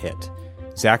deadlines to hit.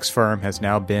 Zach's firm has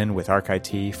now been with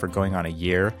ArcIT for going on a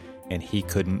year, and he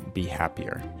couldn't be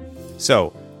happier.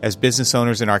 So, as business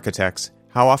owners and architects,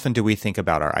 how often do we think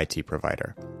about our IT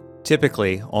provider?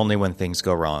 Typically, only when things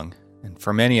go wrong. And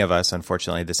for many of us,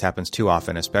 unfortunately, this happens too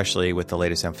often, especially with the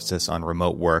latest emphasis on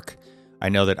remote work. I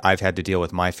know that I've had to deal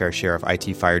with my fair share of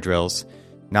IT fire drills.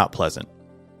 Not pleasant.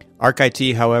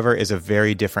 ArcIT, however, is a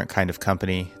very different kind of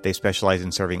company. They specialize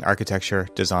in serving architecture,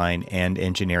 design, and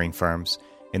engineering firms,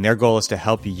 and their goal is to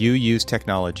help you use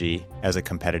technology as a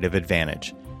competitive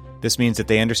advantage. This means that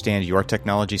they understand your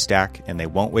technology stack, and they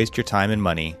won't waste your time and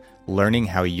money learning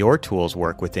how your tools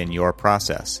work within your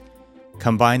process.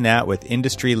 Combine that with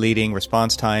industry-leading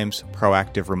response times,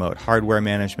 proactive remote hardware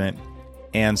management,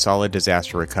 and solid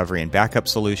disaster recovery and backup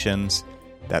solutions.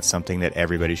 That's something that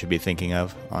everybody should be thinking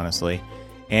of, honestly,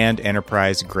 and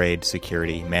enterprise-grade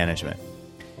security management.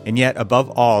 And yet, above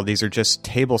all, these are just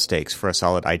table stakes for a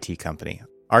solid IT company.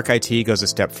 ArcIT goes a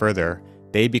step further.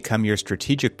 They become your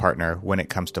strategic partner when it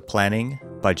comes to planning,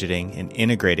 budgeting, and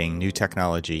integrating new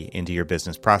technology into your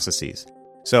business processes.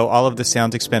 So all of this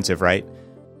sounds expensive, right?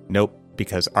 Nope,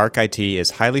 because ArcIT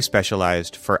is highly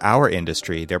specialized. For our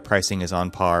industry, their pricing is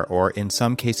on par, or in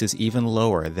some cases even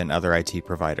lower than other IT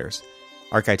providers.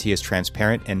 ArcIT is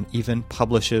transparent and even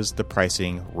publishes the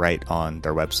pricing right on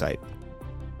their website.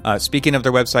 Speaking of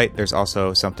their website, there's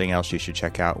also something else you should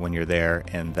check out when you're there,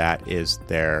 and that is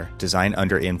their Design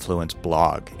Under Influence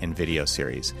blog and video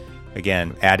series.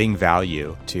 Again, adding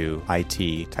value to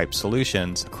IT type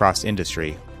solutions across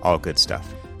industry, all good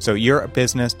stuff. So your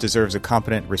business deserves a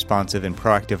competent, responsive, and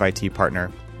proactive IT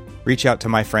partner. Reach out to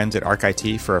my friends at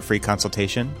ArcIT for a free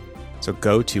consultation. So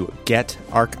go to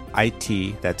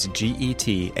GetArcIT, that's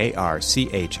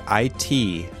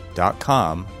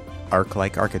GetArcHIT.com, arc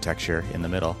like architecture in the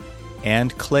middle,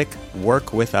 and click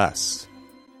Work with Us.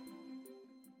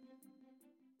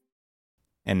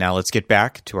 And now let's get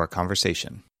back to our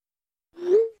conversation.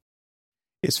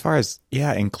 As far as,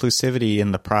 inclusivity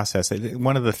in the process,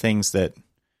 one of the things that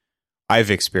I've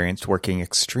experienced working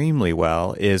extremely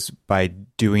well is by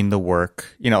doing the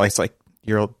work. It's like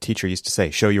your old teacher used to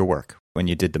say, show your work when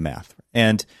you did the math.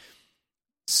 And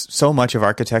so much of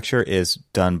architecture is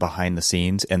done behind the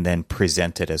scenes and then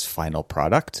presented as final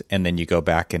product. And then you go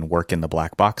back and work in the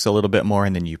black box a little bit more,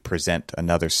 and then you present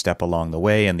another step along the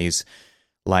way. And these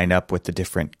line up with the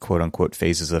different quote unquote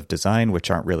phases of design,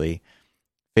 which aren't really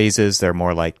phases. They're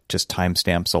more like just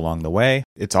timestamps along the way.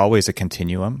 It's always a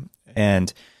continuum.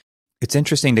 And it's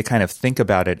interesting to kind of think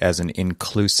about it as an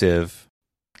inclusive,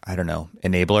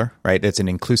 enabler, right? It's an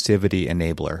inclusivity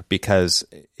enabler because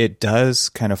it does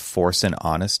kind of force an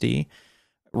honesty.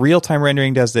 Real-time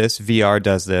rendering does this, VR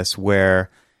does this, where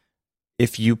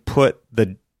if you put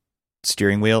the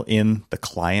steering wheel in the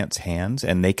client's hands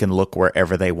and they can look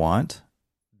wherever they want,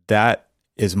 that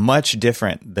is much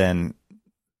different than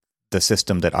the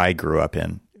system that I grew up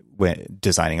in when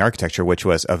designing architecture, which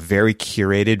was a very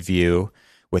curated view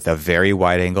with a very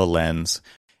wide angle lens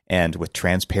and with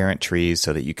transparent trees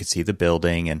so that you could see the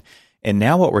building. And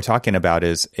now what we're talking about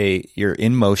is you're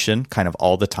in motion kind of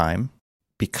all the time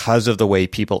because of the way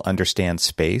people understand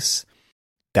space.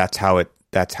 That's how it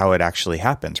actually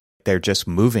happens. They're just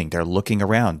moving. They're looking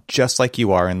around just like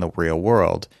you are in the real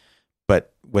world,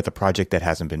 but with a project that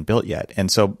hasn't been built yet.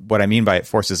 And so what I mean by it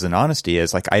forces an honesty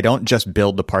is like, I don't just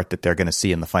build the part that they're going to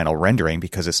see in the final rendering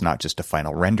because it's not just a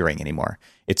final rendering anymore.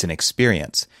 It's an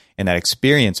experience. And that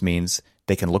experience means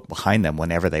they can look behind them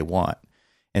whenever they want.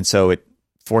 And so it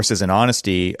forces an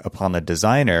honesty upon the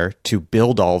designer to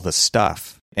build all the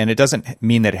stuff. And it doesn't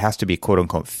mean that it has to be quote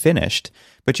unquote finished,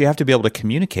 but you have to be able to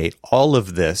communicate all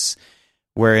of this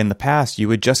where in the past you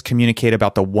would just communicate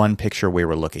about the one picture we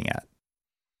were looking at.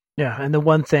 Yeah, and the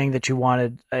one thing that you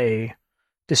wanted a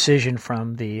decision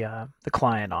from the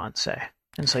client on, say.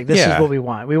 And it's like, this is what we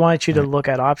want. We want you to look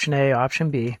at option A, option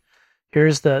B.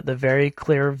 Here's the very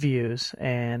clear views,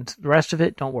 and the rest of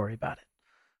it, don't worry about it.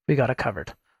 We got it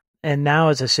covered. And now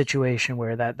is a situation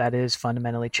where that is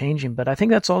fundamentally changing. But I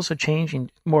think that's also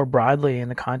changing more broadly in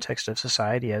the context of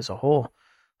society as a whole.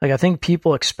 Like, I think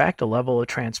people expect a level of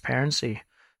transparency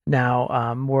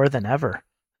now more than ever.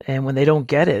 And when they don't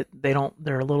get it,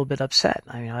 they're a little bit upset.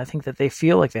 I mean, I think that they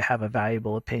feel like they have a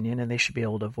valuable opinion and they should be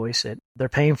able to voice it. They're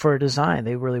paying for a design.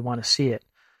 They really want to see it.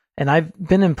 And I've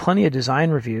been in plenty of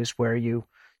design reviews where you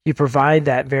provide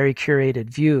that very curated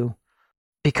view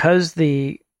because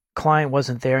the client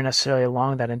wasn't there necessarily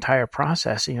along that entire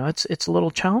process. It's a little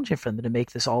challenging for them to make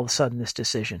all of a sudden this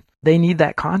decision. They need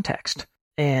that context.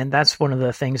 And that's one of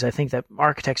the things I think that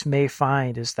architects may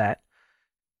find is that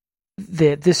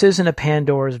this isn't a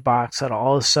Pandora's box that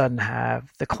all of a sudden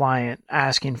have the client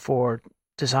asking for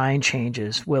design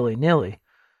changes willy-nilly,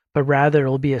 but rather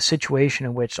it'll be a situation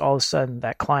in which all of a sudden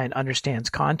that client understands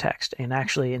context and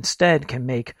actually instead can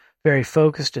make very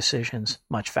focused decisions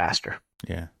much faster.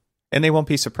 Yeah. And they won't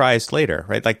be surprised later,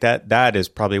 right? Like that is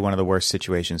probably one of the worst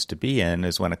situations to be in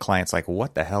is when a client's like,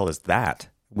 what the hell is that?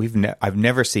 I've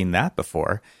never seen that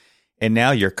before. And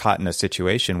now you're caught in a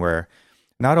situation where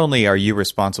not only are you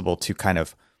responsible to kind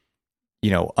of,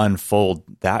 unfold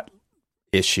that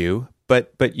issue,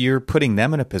 but you're putting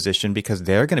them in a position because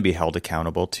they're going to be held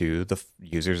accountable to the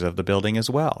users of the building as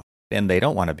well. And they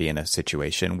don't want to be in a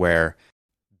situation where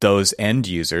those end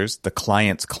users, the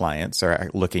client's clients, are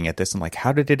looking at this and like,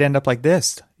 how did it end up like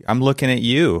this? I'm looking at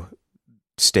you,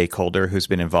 stakeholder who's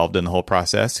been involved in the whole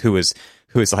process, who is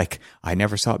like, I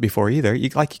never saw it before either. You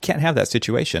can't have that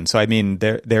situation. So I mean,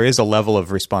 there is a level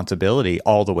of responsibility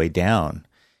all the way down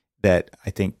that I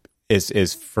think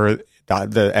is for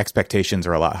the expectations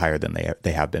are a lot higher than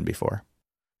they have been before.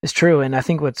 It's true. And I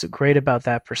think what's great about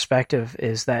that perspective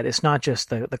is that it's not just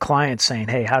the client saying,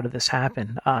 hey, how did this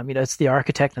happen? It's the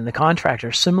architect and the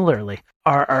contractor similarly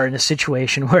are in a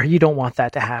situation where you don't want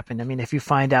that to happen. I mean, if you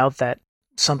find out that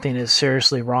something is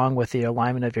seriously wrong with the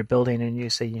alignment of your building and you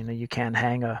say, you can't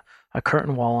hang a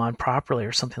curtain wall on properly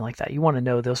or something like that, you want to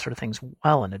know those sort of things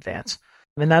well in advance.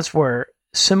 And that's where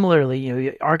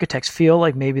similarly, architects feel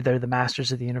like maybe they're the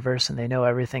masters of the universe and they know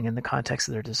everything in the context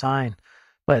of their design.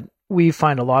 But we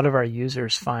find a lot of our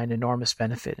users find enormous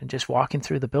benefit in just walking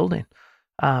through the building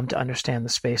to understand the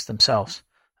space themselves.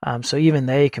 So even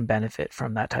they can benefit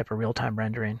from that type of real-time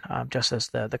rendering, just as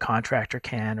the contractor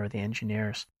can or the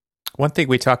engineers. One thing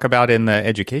we talk about in the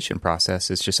education process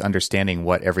is just understanding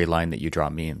what every line that you draw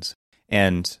means.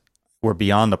 And we're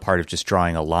beyond the part of just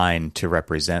drawing a line to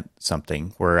represent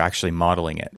something. We're actually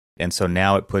modeling it. And so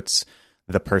now it puts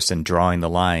the person drawing the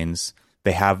lines,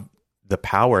 they have the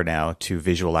power now to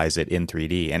visualize it in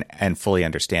 3D and fully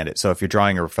understand it. So if you're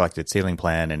drawing a reflected ceiling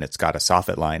plan and it's got a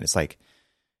soffit line, it's like,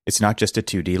 it's not just a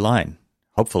 2D line.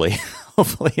 Hopefully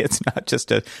it's not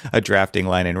just a drafting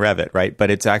line in Revit, right?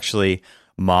 But it's actually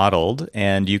modeled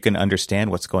and you can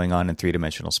understand what's going on in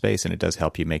three-dimensional space, and it does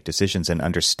help you make decisions and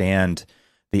understand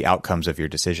the outcomes of your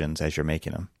decisions as you're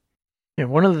making them. Yeah,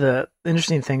 one of the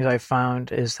interesting things I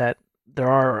found is that there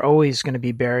are always going to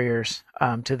be barriers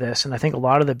to this, and I think a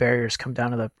lot of the barriers come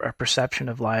down to the perception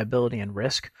of liability and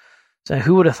risk. So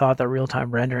who would have thought that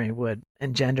real-time rendering would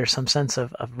engender some sense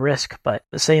of risk? But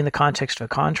say in the context of a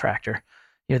contractor,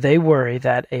 they worry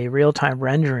that a real-time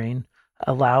rendering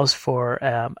allows for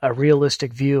a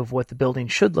realistic view of what the building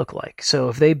should look like. So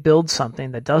if they build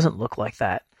something that doesn't look like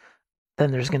that,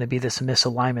 then there's going to be this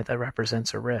misalignment that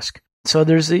represents a risk. So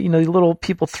there's little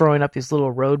people throwing up these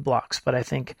little roadblocks, but I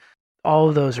think all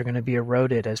of those are going to be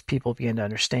eroded as people begin to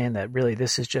understand that really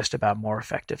this is just about more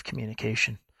effective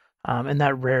communication. And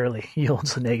that rarely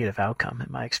yields a negative outcome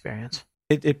in my experience.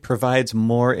 It provides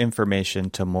more information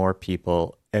to more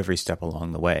people every step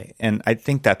along the way. And I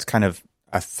think that's kind of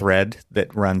a thread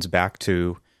that runs back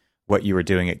to what you were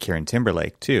doing at Kieran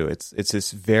Timberlake too. It's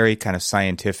this very kind of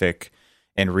scientific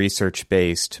and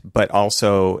research-based, but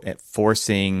also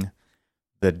forcing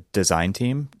the design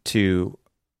team to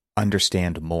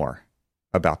understand more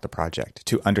about the project,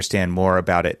 to understand more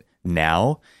about it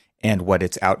now and what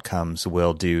its outcomes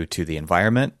will do to the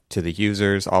environment, to the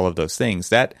users, all of those things.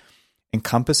 That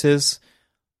encompasses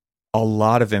a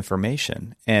lot of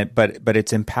information, but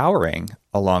it's empowering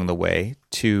along the way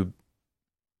to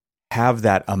have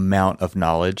that amount of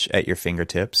knowledge at your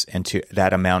fingertips and to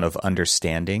that amount of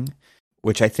understanding,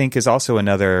 which I think is also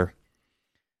another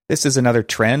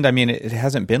trend. I mean, it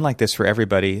hasn't been like this for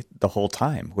everybody the whole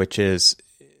time, which is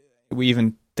we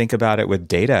even think about it with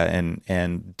data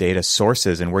and data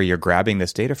sources and where you're grabbing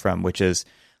this data from, which is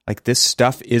like this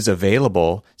stuff is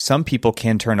available. Some people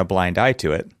can turn a blind eye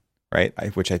to it, right?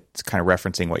 Which it's kind of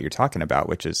referencing what you're talking about,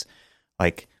 which is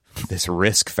like this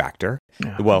risk factor.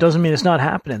 Yeah, well, it doesn't mean it's not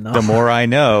happening though. The more I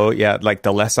know, like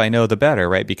the less I know, the better,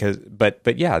 right? Because,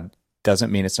 but yeah,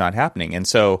 doesn't mean it's not happening. And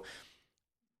so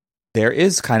there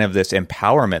is kind of this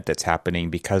empowerment that's happening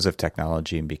because of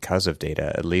technology and because of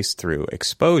data, at least through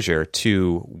exposure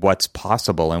to what's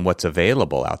possible and what's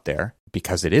available out there,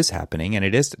 because it is happening and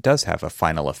it does have a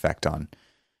final effect on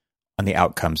the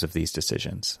outcomes of these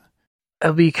decisions.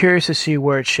 I'll be curious to see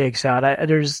where it shakes out.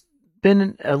 There's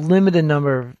been a limited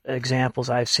number of examples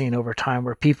I've seen over time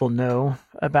where people know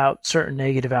about certain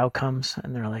negative outcomes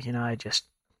and they're like, I just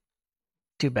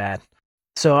too bad.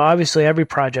 So obviously every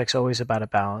project's always about a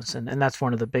balance, and that's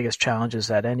one of the biggest challenges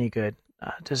that any good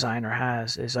designer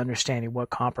has, is understanding what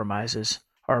compromises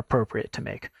are appropriate to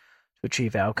make to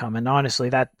achieve outcome. And honestly,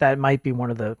 that might be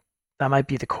that might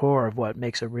be the core of what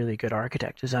makes a really good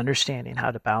architect, is understanding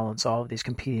how to balance all of these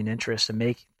competing interests and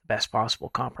make the best possible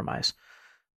compromise.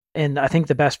 And I think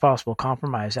the best possible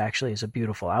compromise actually is a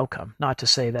beautiful outcome. Not to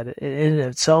say that it in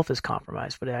itself is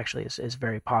compromise, but it actually is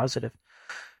very positive.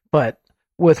 But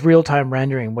with real-time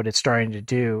rendering, what it's starting to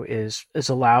do is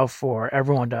allow for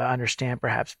everyone to understand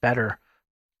perhaps better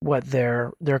what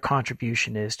their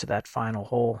contribution is to that final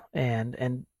whole,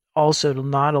 and also to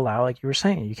not allow, like you were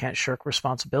saying, you can't shirk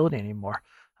responsibility anymore,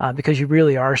 because you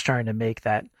really are starting to make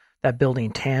that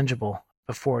building tangible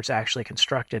before it's actually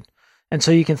constructed. And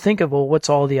so you can think of, well, what's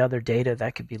all the other data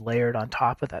that could be layered on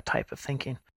top of that type of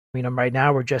thinking? Right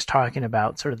now we're just talking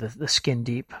about sort of the skin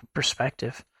deep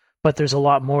perspective, but there's a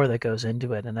lot more that goes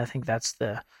into it. And I think that's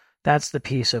the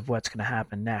piece of what's going to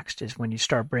happen next, is when you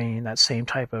start bringing that same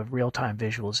type of real-time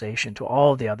visualization to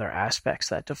all the other aspects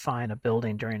that define a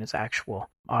building during its actual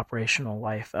operational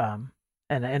life,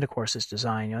 and of course its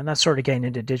design. And that's sort of getting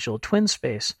into digital twin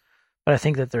space. But I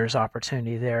think that there's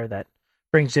opportunity there that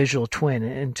brings digital twin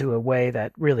into a way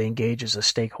that really engages a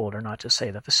stakeholder, not just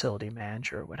say the facility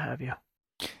manager or what have you.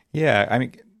 Yeah,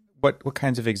 what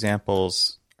kinds of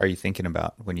examples are you thinking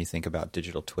about when you think about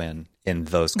digital twin in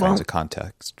those kinds of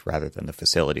contexts rather than the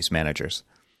facilities managers?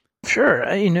 Sure.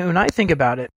 When I think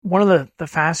about it, one of the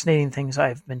fascinating things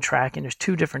I've been tracking, there's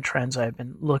two different trends I've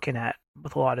been looking at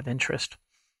with a lot of interest.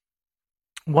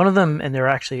 One of them, and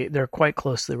they're quite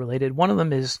closely related. One of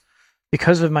them is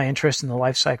because of my interest in the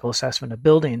life cycle assessment of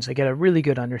buildings, I get a really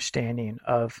good understanding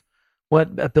of what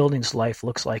a building's life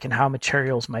looks like and how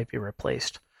materials might be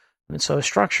replaced. And so a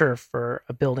structure for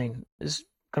a building is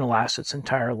going to last its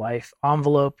entire life.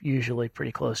 Envelope, usually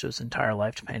pretty close to its entire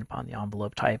life, depending upon the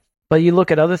envelope type. But you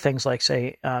look at other things like,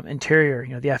 say,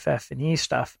 interior, the FF&E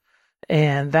stuff,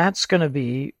 and that's going to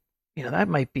be, that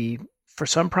might be for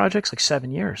some projects like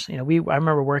 7 years. I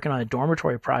remember working on a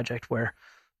dormitory project where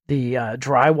the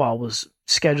drywall was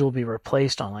scheduled to be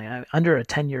replaced on like under a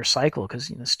 10-year cycle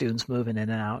because students moving in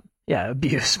and out. Yeah,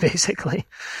 abuse basically,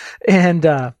 and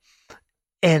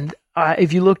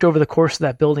if you looked over the course of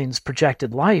that building's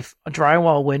projected life, a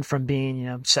drywall went from being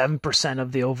 7%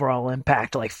 of the overall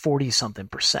impact to like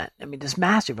 40-something%. I mean, this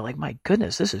massive. You're like, my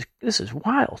goodness, this is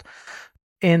wild.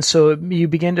 And so you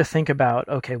begin to think about,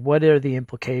 okay, what are the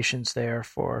implications there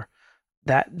for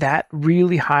that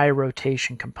really high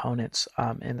rotation components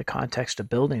in the context of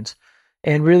buildings,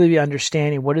 and really be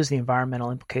understanding what is the environmental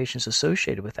implications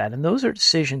associated with that. And those are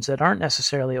decisions that aren't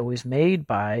necessarily always made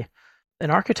by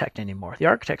an architect anymore. The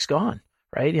architect's gone,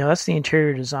 right? That's the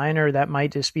interior designer. That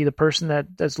might just be the person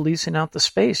that's leasing out the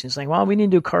space. He's saying, well, we need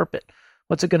to do carpet.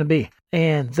 What's it going to be?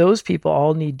 And those people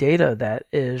all need data that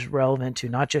is relevant to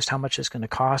not just how much it's going to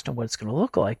cost and what it's going to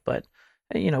look like, but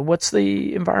what's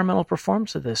the environmental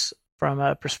performance of this from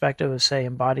a perspective of, say,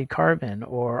 embodied carbon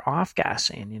or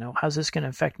off-gassing. How's this going to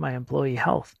affect my employee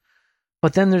health?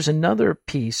 But then there's another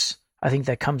piece, I think,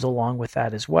 that comes along with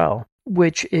that as well,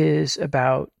 which is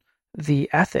about the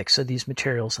ethics of these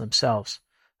materials themselves.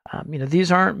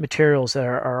 These aren't materials that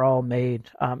are all made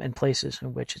in places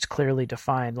in which it's clearly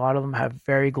defined. A lot of them have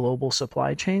very global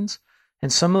supply chains,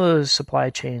 and some of those supply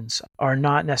chains are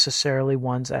not necessarily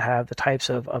ones that have the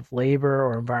types of labor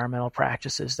or environmental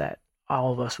practices that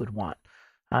all of us would want.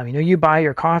 You buy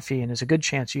your coffee, and there's a good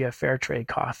chance you have fair trade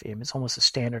coffee. I mean, it's almost a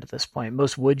standard at this point.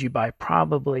 Most wood you buy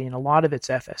probably, and a lot of it's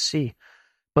FSC.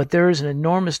 But there is an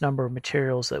enormous number of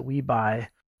materials that we buy,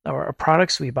 or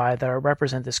products we buy, that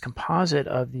represent this composite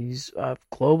of these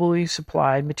globally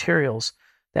supplied materials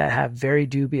that have very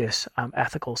dubious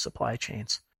ethical supply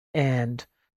chains. And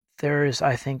there is,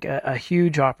 I think, a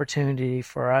huge opportunity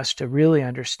for us to really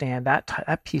understand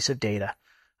that piece of data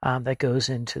that goes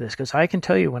into this. Because I can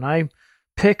tell you, when I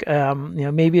pick,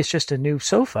 maybe it's just a new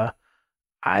sofa,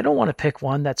 I don't want to pick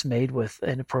one that's made with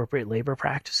inappropriate labor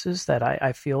practices that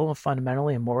I feel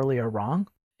fundamentally and morally are wrong.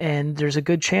 And there's a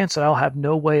good chance that I'll have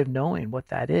no way of knowing what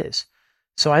that is.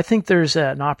 So I think there's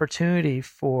an opportunity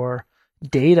for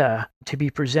data to be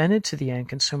presented to the end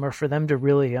consumer for them to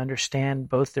really understand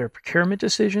both their procurement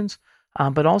decisions,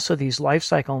 but also these life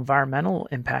cycle environmental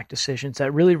impact decisions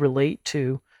that really relate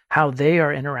to how they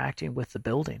are interacting with the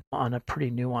building on a pretty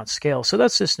nuanced scale. So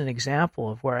that's just an example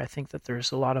of where I think that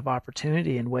there's a lot of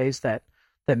opportunity in ways that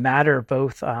matter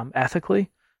both ethically,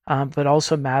 but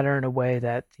also matter in a way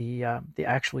that the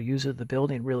actual user of the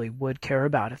building really would care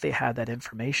about if they had that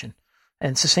information.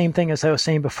 And it's the same thing as I was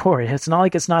saying before. It's not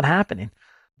like it's not happening.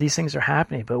 These things are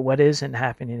happening, but what isn't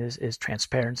happening is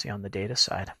transparency on the data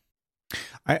side.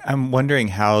 I'm wondering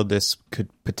how this could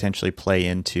potentially play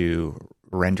into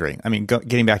rendering. I mean,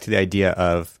 getting back to the idea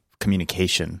of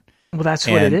communication. Well, that's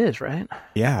what it is, right?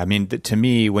 Yeah. I mean, to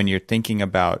me, when you're thinking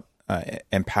about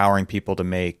empowering people to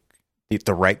make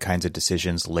the right kinds of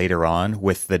decisions later on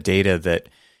with the data that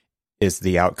is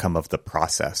the outcome of the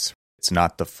process, it's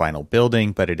not the final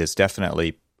building, but it is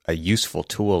definitely a useful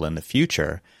tool in the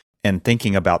future. And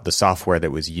thinking about the software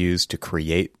that was used to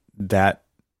create that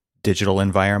digital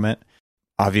environment,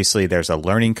 obviously there's a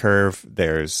learning curve,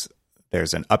 there's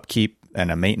an upkeep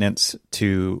and a maintenance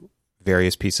to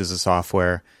various pieces of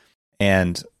software.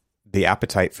 And the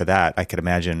appetite for that, I could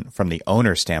imagine from the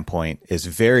owner standpoint, is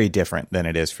very different than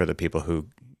it is for the people who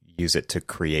use it to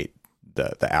create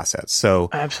the assets. So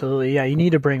absolutely, yeah, you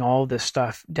need to bring all of this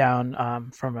stuff down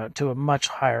to a much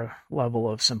higher level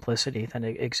of simplicity than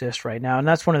it exists right now. And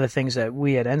that's one of the things that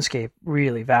we at Enscape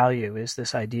really value, is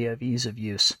this idea of ease of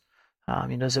use.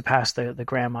 Does it pass the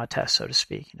grandma test, so to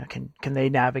speak? Can they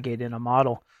navigate in a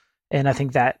model? And I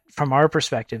think that, from our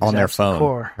perspective, on their phone,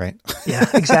 core. Right? Yeah,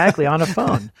 exactly, on a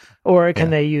phone. Or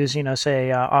can they use,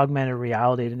 say, augmented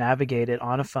reality to navigate it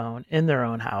on a phone in their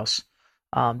own house,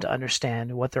 to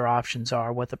understand what their options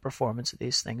are, what the performance of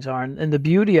these things are. And the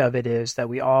beauty of it is that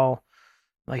we all,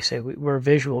 like I say, we're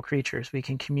visual creatures. We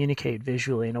can communicate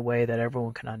visually in a way that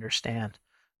everyone can understand.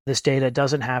 This data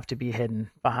doesn't have to be hidden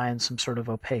behind some sort of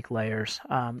opaque layers.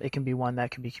 It can be one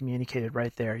that can be communicated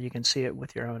right there. You can see it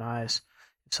with your own eyes.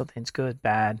 If something's good,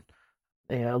 bad,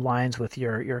 aligns with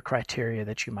your criteria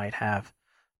that you might have.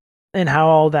 And how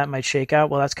all that might shake out,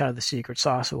 well, that's kind of the secret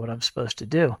sauce of what I'm supposed to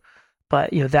do. But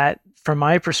that, from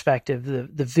my perspective,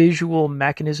 the visual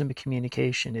mechanism of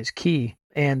communication is key,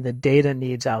 and the data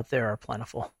needs out there are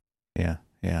plentiful. Yeah.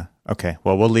 Yeah. Okay.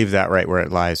 Well, we'll leave that right where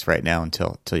it lies right now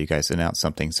until you guys announce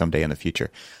something someday in the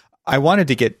future. I wanted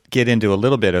to get into a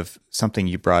little bit of something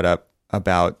you brought up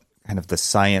about kind of the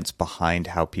science behind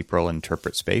how people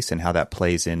interpret space and how that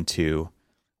plays into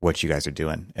what you guys are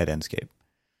doing at Enscape.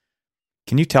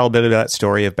 Can you tell a bit of that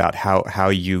story about how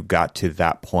you got to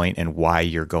that point and why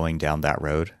you're going down that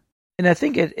road? And I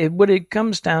think what it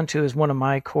comes down to is one of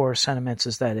my core sentiments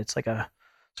is that it's like a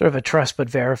sort of a trust but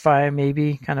verify,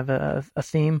 maybe kind of a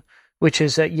theme, which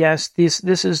is that yes,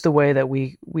 this is the way that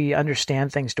we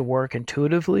understand things to work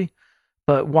intuitively,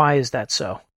 but why is that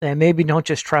so? And maybe don't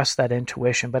just trust that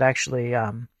intuition, but actually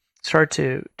start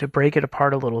to break it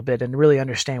apart a little bit and really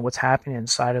understand what's happening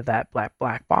inside of that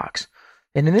black box.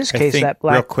 And in this case,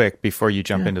 real quick before you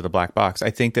jump into the black box,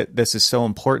 I think that this is so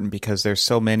important because there's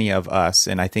so many of us,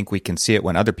 and I think we can see it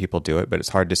when other people do it, but it's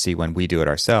hard to see when we do it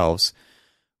ourselves,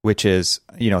 which is,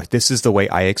 this is the way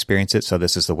I experience it, so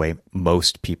this is the way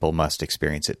most people must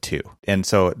experience it too. And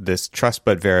so this trust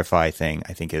but verify thing,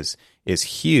 I think, is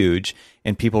huge,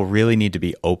 and people really need to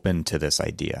be open to this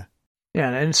idea.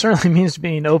 Yeah, and it certainly means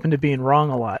being open to being wrong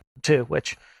a lot too,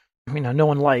 which no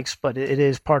one likes, but it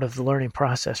is part of the learning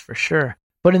process for sure.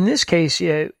 But in this case,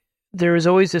 there is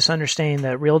always this understanding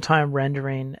that real-time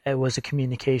rendering was a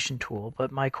communication tool.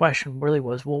 But my question really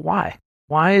was, well, why?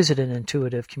 Why is it an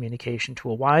intuitive communication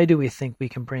tool? Why do we think we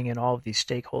can bring in all of these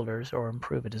stakeholders or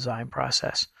improve a design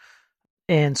process?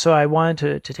 And so I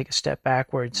wanted to take a step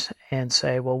backwards and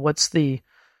say, well, what's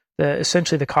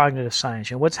essentially the cognitive science?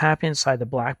 What's happening inside the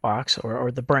black box or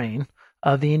the brain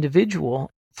of the individual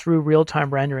through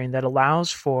real-time rendering that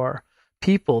allows for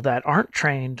people that aren't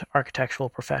trained architectural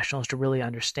professionals to really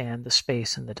understand the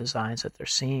space and the designs that they're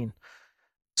seeing.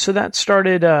 So that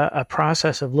started a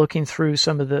process of looking through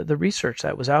some of the research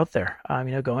that was out there,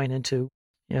 going into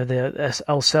the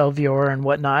Elsevier and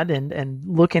whatnot, and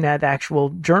looking at actual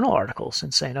journal articles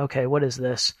and saying, okay, what is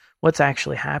this? What's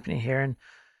actually happening here? And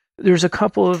there's a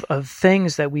couple of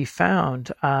things that we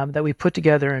found that we put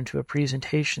together into a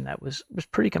presentation that was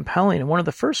pretty compelling. And one of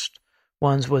the first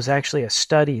ones was actually a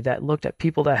study that looked at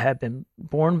people that had been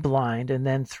born blind and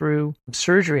then through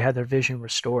surgery had their vision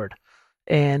restored.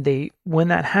 And when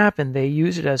that happened, they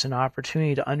used it as an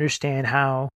opportunity to understand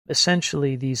how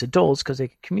essentially these adults, because they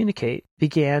could communicate,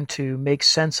 began to make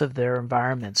sense of their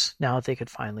environments now that they could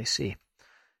finally see.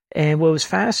 And what was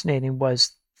fascinating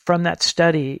was from that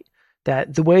study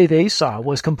that the way they saw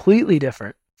was completely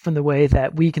different from the way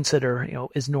that we consider,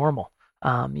 is normal.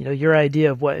 Your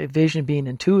idea of what vision being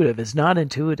intuitive is not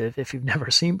intuitive if you've never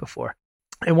seen before.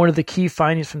 And one of the key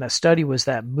findings from that study was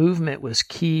that movement was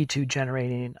key to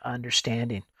generating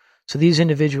understanding. So these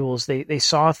individuals, they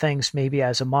saw things maybe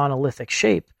as a monolithic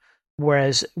shape,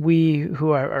 whereas we who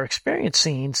are experienced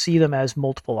seeing see them as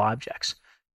multiple objects.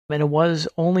 And it was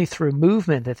only through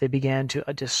movement that they began to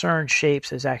discern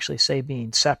shapes as actually, say,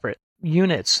 being separate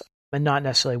units and not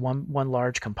necessarily one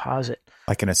large composite.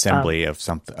 Like an assembly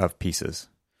of pieces.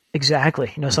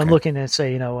 Exactly. So I'm looking at,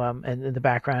 say, and in the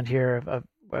background here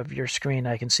of your screen,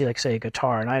 I can see, like, say, a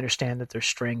guitar, and I understand that there's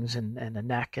strings and a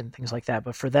neck and things like that.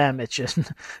 But for them, it's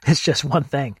just one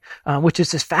thing, which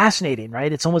is just fascinating,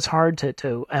 right? It's almost hard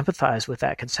to empathize with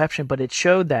that conception, but it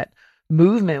showed that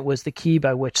movement was the key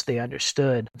by which they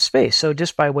understood space. So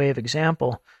just by way of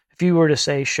example, if you were to,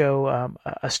 say, show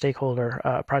a stakeholder,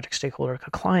 a project stakeholder,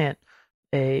 a client,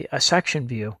 a section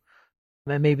view,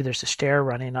 and maybe there's a stair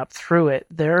running up through it,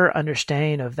 their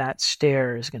understanding of that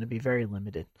stair is going to be very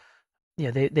limited.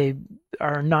 They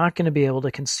are not going to be able to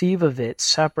conceive of it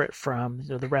separate from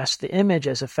the rest of the image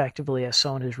as effectively as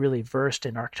someone who's really versed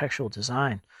in architectural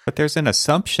design. But there's an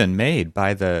assumption made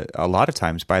a lot of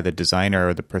times by the designer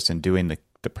or the person doing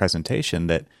the presentation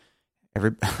that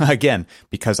again,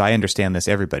 because I understand this,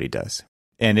 everybody does.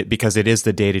 And because it is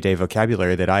the day-to-day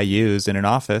vocabulary that I use in an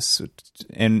office,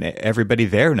 and everybody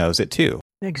there knows it too.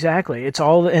 Exactly. It's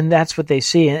all, and that's what they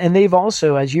see. And they've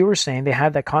also, as you were saying, they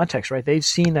have that context, right? They've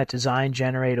seen that design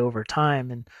generate over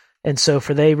time. And so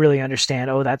they really understand,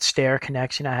 that stair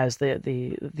connection has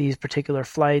these particular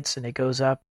flights, and it goes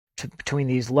up between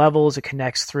these levels. It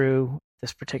connects through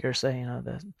this particular, say,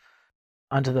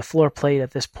 onto the floor plate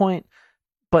at this point.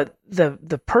 But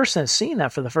the person that's seeing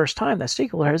that for the first time, that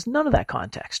stakeholder, has none of that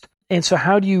context. And so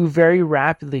how do you very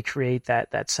rapidly create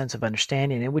that sense of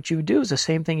understanding? And what you would do is the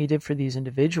same thing you did for these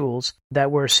individuals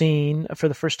that were seeing for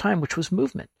the first time, which was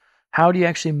movement. How do you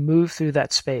actually move through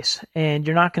that space? And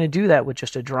you're not going to do that with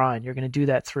just a drawing. You're going to do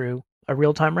that through a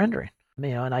real-time rendering.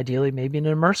 And ideally maybe an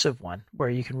immersive one where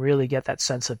you can really get that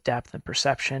sense of depth and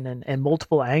perception and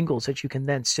multiple angles that you can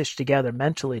then stitch together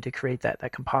mentally to create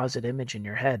that composite image in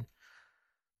your head.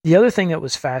 The other thing that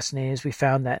was fascinating is we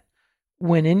found that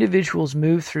when individuals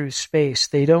move through space,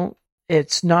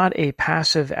 it's not a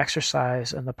passive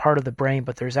exercise on the part of the brain,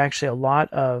 but there's actually a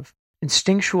lot of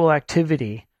instinctual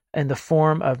activity in the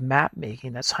form of map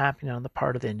making that's happening on the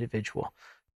part of the individual.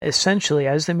 Essentially,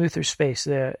 as they move through space,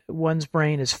 one's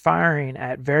brain is firing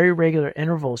at very regular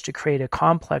intervals to create a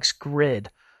complex grid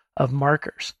of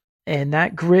markers. And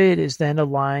that grid is then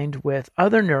aligned with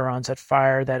other neurons that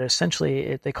fire that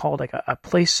essentially, they call it like a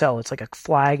place cell. It's like a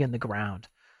flag in the ground.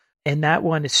 And that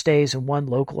one, it stays in one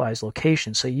localized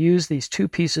location. So you use these two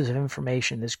pieces of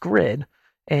information, this grid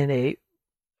and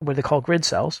what they call grid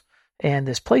cells, and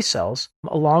this place cells,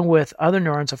 along with other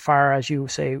neurons that fire as you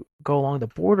say go along the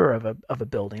border of a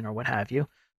building or what have you,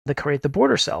 that create the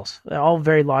border cells. They're all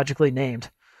very logically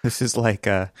named. This is like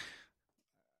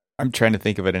I'm trying to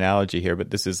think of an analogy here,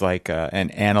 but this is like an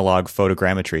analog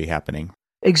photogrammetry happening.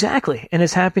 Exactly, and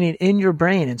it's happening in your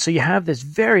brain, and so you have this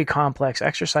very complex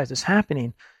exercise that's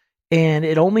happening. And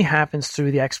it only happens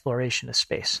through the exploration of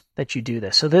space that you do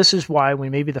this. So this is why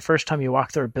when maybe the first time you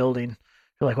walk through a building,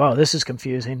 you're like, wow, this is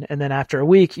confusing. And then after a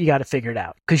week, you got to figure it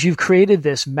out because you've created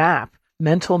this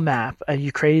mental map, and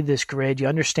you created this grid. You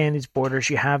understand these borders.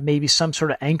 You have maybe some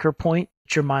sort of anchor point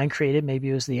that your mind created. Maybe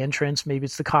it was the entrance. Maybe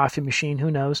it's the coffee machine. Who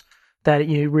knows? That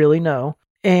you really know.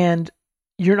 And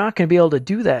you're not going to be able to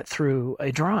do that through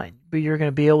a drawing, but you're going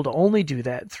to be able to only do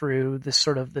that through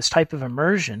this type of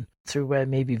immersion, through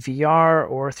maybe VR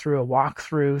or through a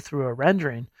walkthrough, through a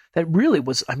rendering. That really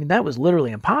was, that was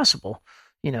literally impossible,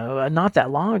 not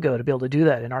that long ago to be able to do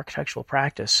that in architectural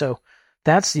practice. So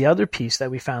that's the other piece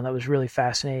that we found that was really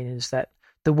fascinating, is that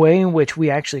the way in which we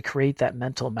actually create that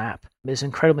mental map is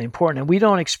incredibly important. And we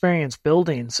don't experience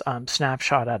buildings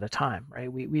snapshot at a time,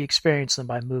 right? We experience them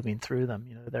by moving through them.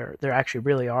 There actually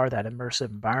really are that immersive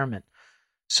environment.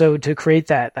 So to create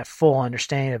that full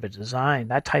understanding of a design,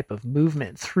 that type of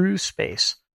movement through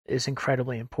space is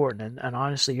incredibly important. And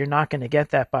honestly, you're not going to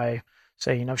get that by,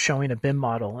 say, showing a BIM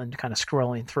model and kind of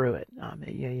scrolling through it.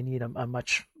 You need a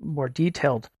much more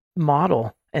detailed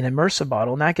model, an immersive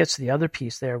model. And that gets to the other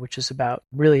piece there, which is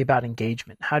really about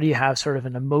engagement. How do you have sort of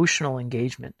an emotional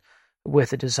engagement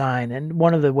with a design? And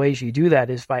one of the ways you do that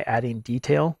is by adding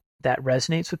detail that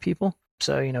resonates with people.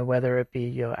 So, whether it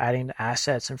be, adding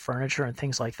assets and furniture and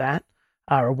things like that,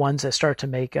 or ones that start to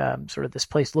make sort of this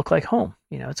place look like home.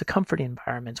 It's a comforting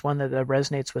environment. It's one that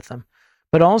resonates with them.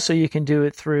 But also you can do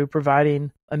it through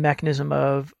providing a mechanism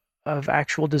of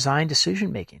actual design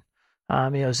decision making.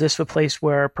 Is this a place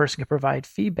where a person can provide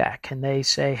feedback? Can they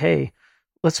say, hey,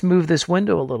 let's move this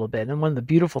window a little bit? And one of the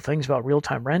beautiful things about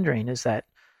real-time rendering is that,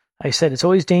 I said, it's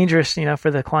always dangerous,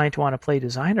 for the client to want to play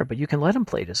designer, but you can let them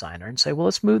play designer and say, well,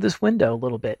 let's move this window a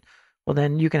little bit. Well,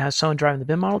 then you can have someone driving the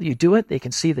BIM model. You do it. They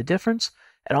can see the difference.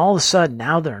 And all of a sudden,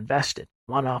 now they're invested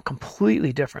on a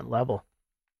completely different level.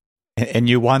 And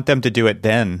you want them to do it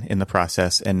then in the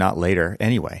process and not later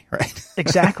anyway, right?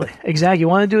 Exactly. You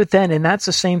want to do it then. And that's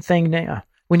the same thing now.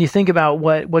 When you think about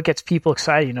what gets people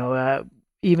excited,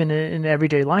 even in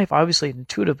everyday life, obviously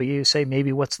intuitively you say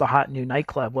maybe what's the hot new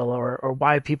nightclub, or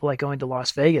why people like going to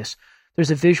Las Vegas. There's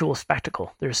a visual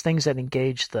spectacle. There's things that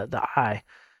engage the eye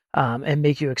and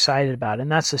make you excited about it.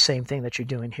 And that's the same thing that you're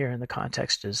doing here in the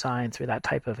context of design through that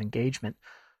type of engagement.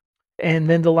 And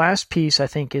then the last piece, I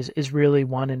think, is really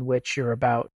one in which you're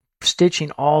about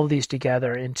stitching all of these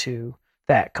together into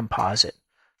that composite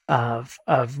of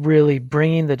really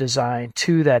bringing the design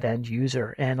to that end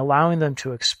user and allowing them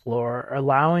to explore,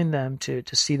 allowing them to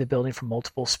see the building from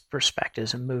multiple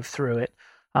perspectives and move through it,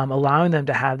 allowing them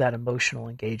to have that emotional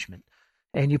engagement.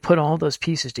 And you put all those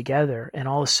pieces together, and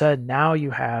all of a sudden now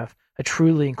you have a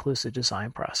truly inclusive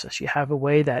design process. You have a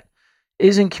way that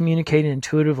isn't communicating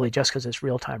intuitively just because it's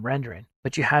real-time rendering,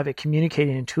 but you have it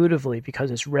communicating intuitively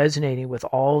because it's resonating with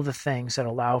all the things that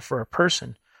allow for a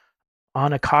person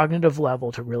on a cognitive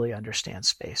level to really understand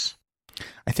space.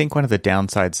 I think one of the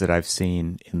downsides that I've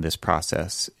seen in this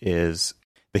process is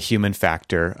the human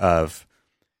factor of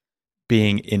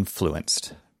being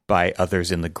influenced by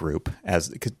others in the group,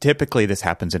 because typically this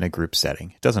happens in a group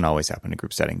setting. It doesn't always happen in a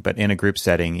group setting, but in a group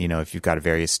setting, if you've got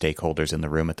various stakeholders in the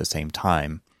room at the same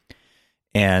time,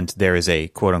 and there is a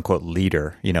quote unquote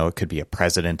leader, it could be a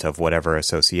president of whatever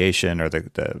association or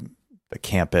the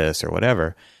campus or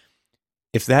whatever.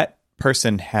 If that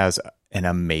person has an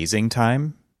amazing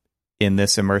time in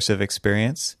this immersive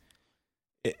experience,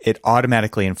 it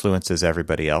automatically influences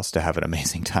everybody else to have an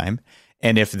amazing time.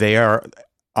 And if they are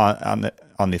on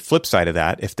the flip side of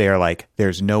that, if they are like,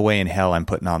 there's no way in hell I'm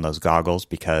putting on those goggles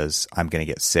because I'm going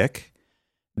to get sick,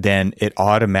 then it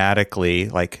automatically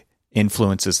like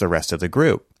influences the rest of the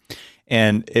group.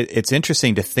 And it's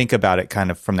interesting to think about it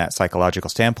kind of from that psychological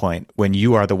standpoint when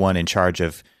you are the one in charge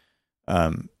of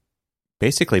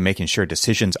basically making sure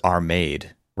decisions are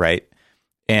made, right?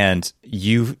 And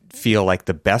you feel like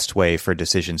the best way for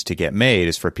decisions to get made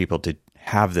is for people to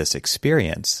have this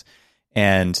experience.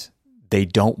 And they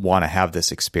don't want to have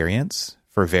this experience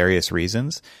for various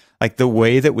reasons. Like the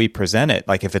way that we present it,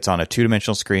 like if it's on a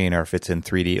two-dimensional screen or if it's in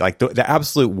 3D, like the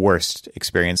absolute worst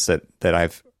experience that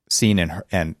I've seen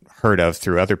and heard of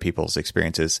through other people's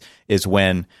experiences is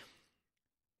when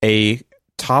a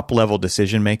top-level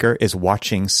decision maker is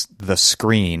watching the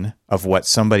screen of what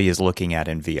somebody is looking at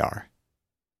in VR.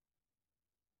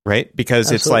 Right?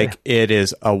 Because Absolutely. It's like, it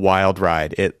is a wild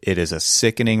ride. It is a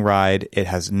sickening ride. It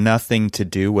has nothing to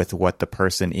do with what the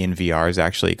person in VR is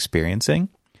actually experiencing.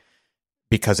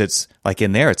 Because it's like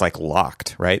in there, it's like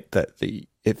locked, right?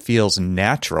 It feels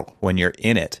natural when you're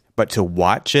in it. But to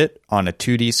watch it on a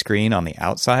 2D screen on the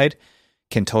outside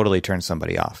can totally turn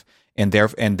somebody off. And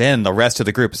then the rest of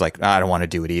the group is like, I don't want to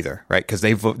do it either, right? Because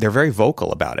they're very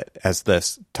vocal about it as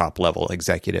this top level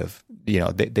executive. You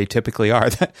know, they typically are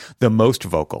the most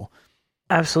vocal.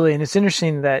 Absolutely. And it's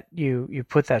interesting that you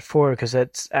put that forward because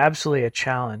that's absolutely a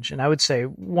challenge. And I would say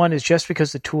one is just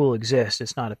because the tool exists,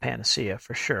 it's not a panacea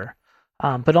for sure.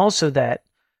 But also that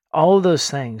all of those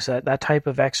things, that type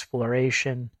of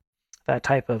exploration, that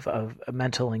type of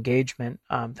mental engagement,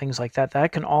 things like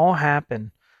that can all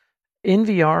happen in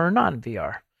VR or not in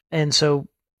VR. And so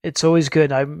it's always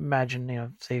good. I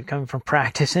imagine, say coming from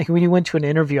practice, when you went to an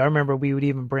interview, I remember we would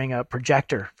even bring a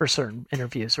projector for certain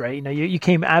interviews, right? You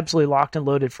came absolutely locked and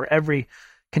loaded for every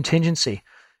contingency.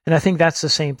 And I think that's the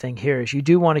same thing here is you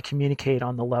do want to communicate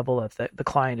on the level of the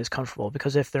client is comfortable,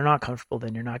 because if they're not comfortable,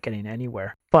 then you're not getting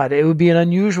anywhere. But it would be an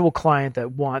unusual client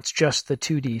that wants just the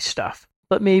 2D stuff.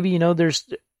 But maybe,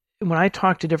 when I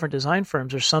talk to different design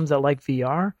firms, there's some that like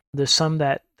VR. There's some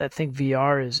that think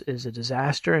VR is a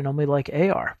disaster and only like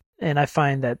AR. And I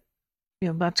find that,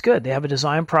 that's good. They have a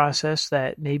design process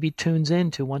that maybe tunes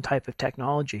into one type of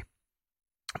technology.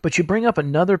 But you bring up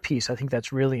another piece I think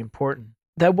that's really important.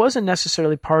 That wasn't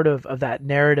necessarily part of that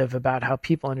narrative about how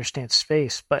people understand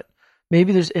space, but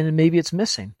maybe it's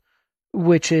missing,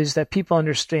 which is that people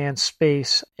understand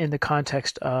space in the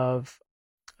context of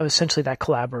essentially that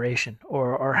collaboration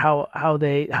or how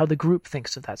the group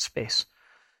thinks of that space.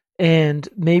 And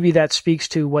maybe that speaks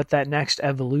to what that next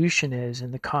evolution is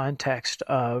in the context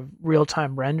of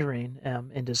real-time rendering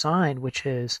in design, which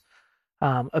is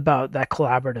about that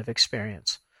collaborative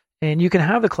experience. And you can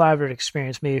have the collaborative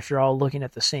experience maybe if you're all looking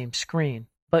at the same screen,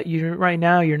 but right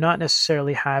now you're not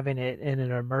necessarily having it in an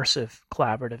immersive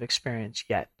collaborative experience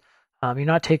yet. You're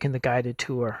not taking the guided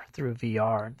tour through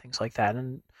VR and things like that.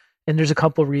 And there's a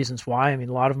couple of reasons why. I mean,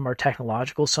 a lot of them are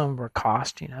technological. Some of them are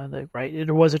cost. Right?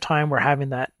 There was a time where having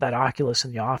that Oculus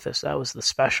in the office, that was the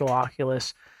special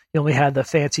Oculus. You only had the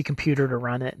fancy computer to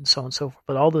run it and so on and so forth.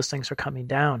 But all those things are coming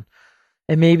down.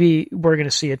 And maybe we're going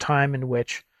to see a time in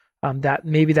which that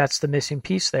maybe that's the missing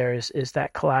piece there is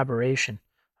that collaboration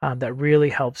that really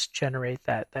helps generate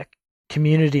that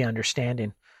community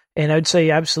understanding. And I'd say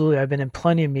absolutely, I've been in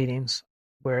plenty of meetings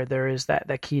where there is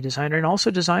that key designer, and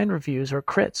also design reviews or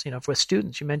crits, with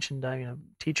students. You mentioned,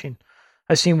 teaching.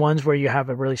 I've seen ones where you have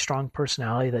a really strong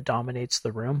personality that dominates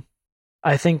the room.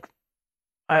 I think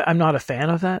I'm not a fan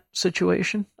of that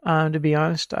situation, to be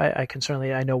honest. I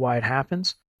know why it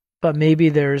happens, but maybe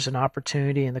there's an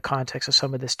opportunity in the context of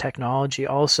some of this technology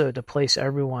also to place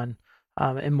everyone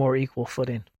in more equal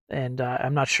footing. And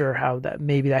I'm not sure how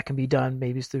maybe that can be done.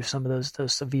 Maybe it's through some of those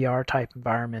VR type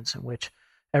environments in which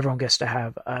everyone gets to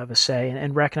have a say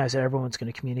and recognize that everyone's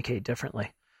going to communicate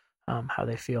differently how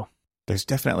they feel. There's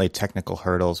definitely technical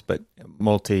hurdles, but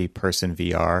multi-person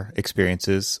VR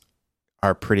experiences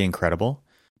are pretty incredible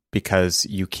because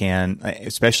you can,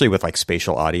 especially with like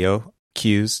spatial audio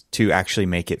cues, to actually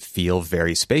make it feel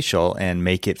very spatial and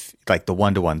make it like the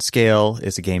one-to-one scale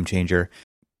is a game changer.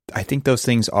 I think those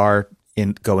things are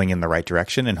going in the right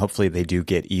direction, and hopefully they do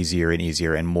get easier and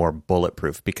easier and more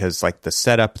bulletproof, because like the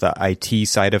setup, the IT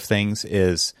side of things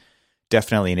is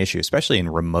definitely an issue, especially in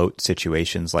remote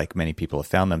situations like many people have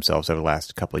found themselves over the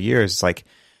last couple of years. It's like,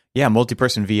 yeah,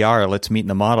 multi-person VR, let's meet in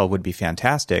the model would be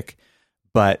fantastic,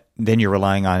 but then you're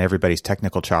relying on everybody's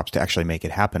technical chops to actually make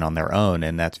it happen on their own,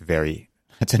 and that's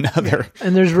another.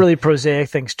 And there's really prosaic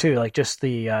things too, like just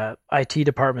the IT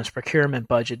department's procurement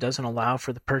budget doesn't allow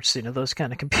for the purchasing of those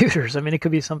kind of computers. I mean, it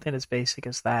could be something as basic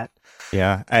as that.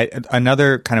 Yeah.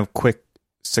 Another kind of quick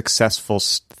successful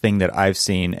thing that I've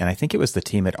seen, and I think it was the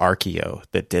team at Arkio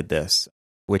that did this,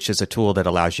 which is a tool that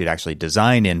allows you to actually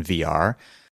design in VR.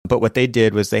 But what they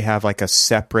did was they have like a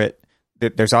separate,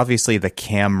 there's obviously the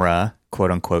camera,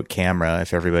 quote unquote camera,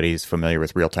 if everybody's familiar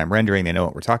with real-time rendering, they know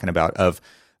what we're talking about, of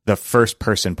the first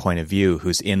person point of view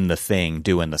who's in the thing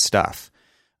doing the stuff.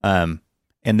 And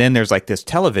then there's like this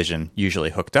television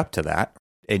usually hooked up to that,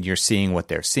 and you're seeing what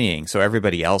they're seeing. So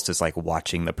everybody else is like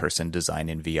watching the person design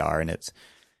in VR, and it's,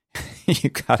 you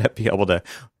gotta be able to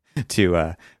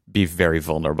be very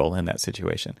vulnerable in that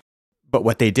situation. But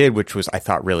what they did, which was I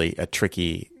thought really a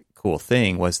tricky, cool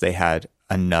thing, was they had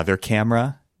another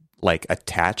camera like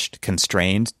attached,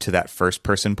 constrained to that first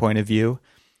person point of view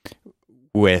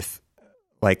with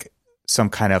like some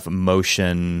kind of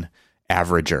motion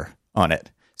averager on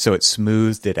it. So it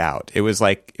smoothed it out. It was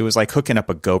like hooking up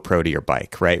a GoPro to your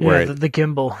bike, right? Yeah, where the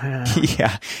gimbal. Yeah.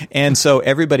 Yeah. And so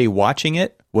everybody watching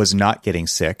it was not getting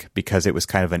sick because it was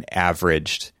kind of an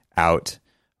averaged out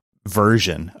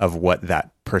version of what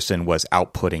that person was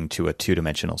outputting to a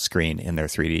two-dimensional screen in their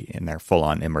 3D, in their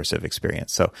full-on immersive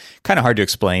experience. So kind of hard to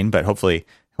explain, but hopefully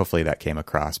that came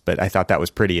across. But I thought that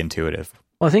was pretty intuitive.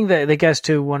 Well, I think that gets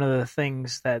to one of the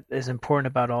things that is important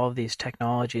about all of these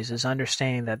technologies is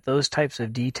understanding that those types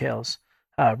of details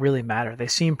really matter. They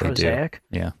seem prosaic.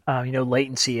 Yeah.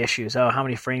 Latency issues. Oh, how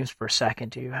many frames per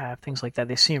second do you have? Things like that.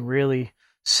 They seem really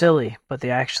silly, but they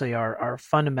actually are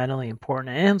fundamentally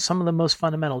important, and some of the most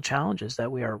fundamental challenges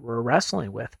that we're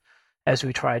wrestling with as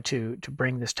we try to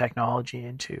bring this technology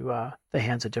into the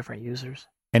hands of different users.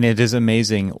 And it is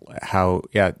amazing how,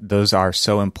 those are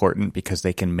so important because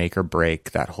they can make or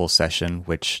break that whole session,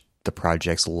 which the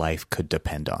project's life could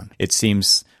depend on. It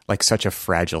seems like such a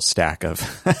fragile stack of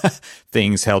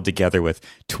things held together with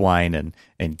twine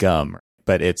and gum.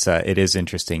 But it is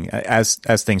interesting. As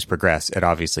things progress, it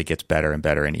obviously gets better and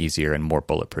better and easier and more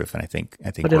bulletproof. And I think.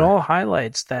 But it all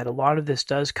highlights that a lot of this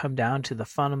does come down to the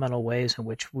fundamental ways in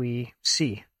which we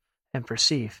see and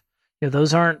perceive.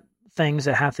 Those aren't things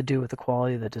that have to do with the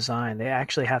quality of the design. They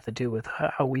actually have to do with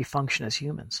how we function as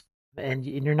humans. And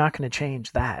you're not going to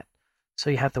change that. So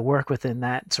you have to work within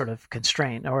that sort of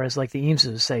constraint. Or as like the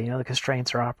Eameses would say, the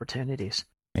constraints are opportunities.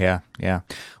 Yeah.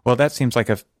 Well, that seems like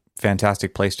a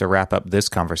fantastic place to wrap up this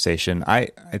conversation. I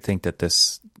think that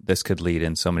this could lead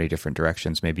in so many different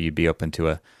directions. Maybe you'd be open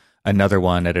to another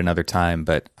one at another time,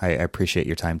 but I appreciate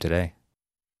your time today.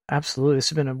 Absolutely. This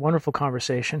has been a wonderful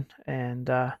conversation, and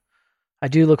I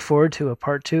do look forward to a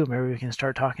part 2. Maybe we can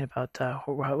start talking about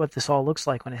what this all looks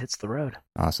like when it hits the road.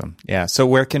 Awesome. Yeah. So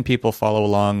where can people follow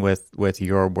along with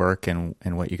your work and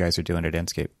what you guys are doing at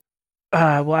Enscape?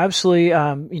 Well, absolutely.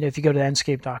 If you go to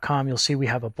enscape.com, you'll see we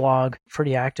have a blog,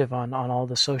 pretty active on all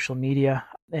the social media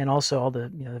and also all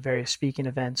the the various speaking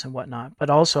events and whatnot. But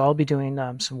also, I'll be doing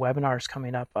some webinars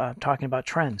coming up talking about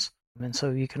trends. And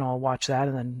so you can all watch that,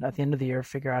 and then at the end of the year,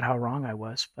 figure out how wrong I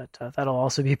was. But that'll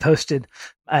also be posted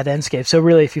at Enscape. So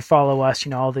really, if you follow us,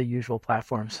 all the usual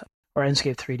platforms or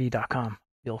enscape3d.com,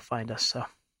 you'll find us. So.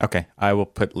 Okay, I will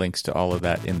put links to all of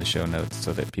that in the show notes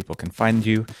so that people can find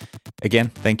you. Again,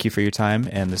 thank you for your time,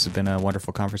 and this has been a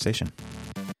wonderful conversation.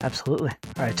 Absolutely.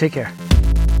 All right, take care.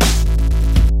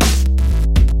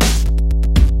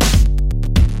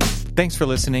 Thanks for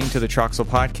listening to the Troxel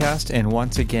Podcast, and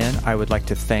once again, I would like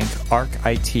to thank ARC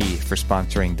IT for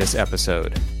sponsoring this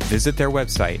episode. Visit their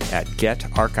website at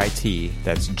GetArcIT,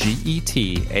 that's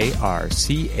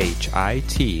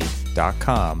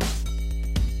GetArcHit.com.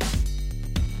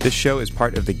 This show is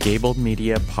part of the Gable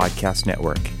Media Podcast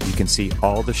Network. You can see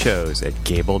all the shows at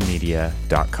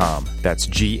gablemedia.com. That's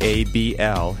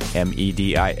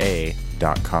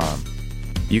GABLMEDIA.com.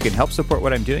 You can help support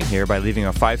what I'm doing here by leaving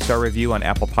a 5-star review on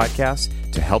Apple Podcasts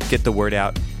to help get the word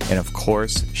out, and of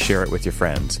course, share it with your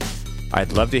friends.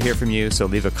 I'd love to hear from you, so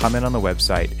leave a comment on the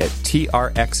website at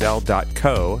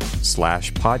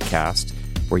trxl.co/podcast,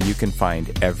 where you can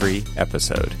find every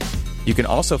episode. You can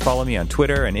also follow me on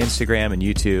Twitter and Instagram and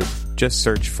YouTube. Just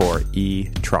search for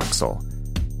eTroxel.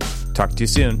 Talk to you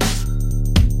soon.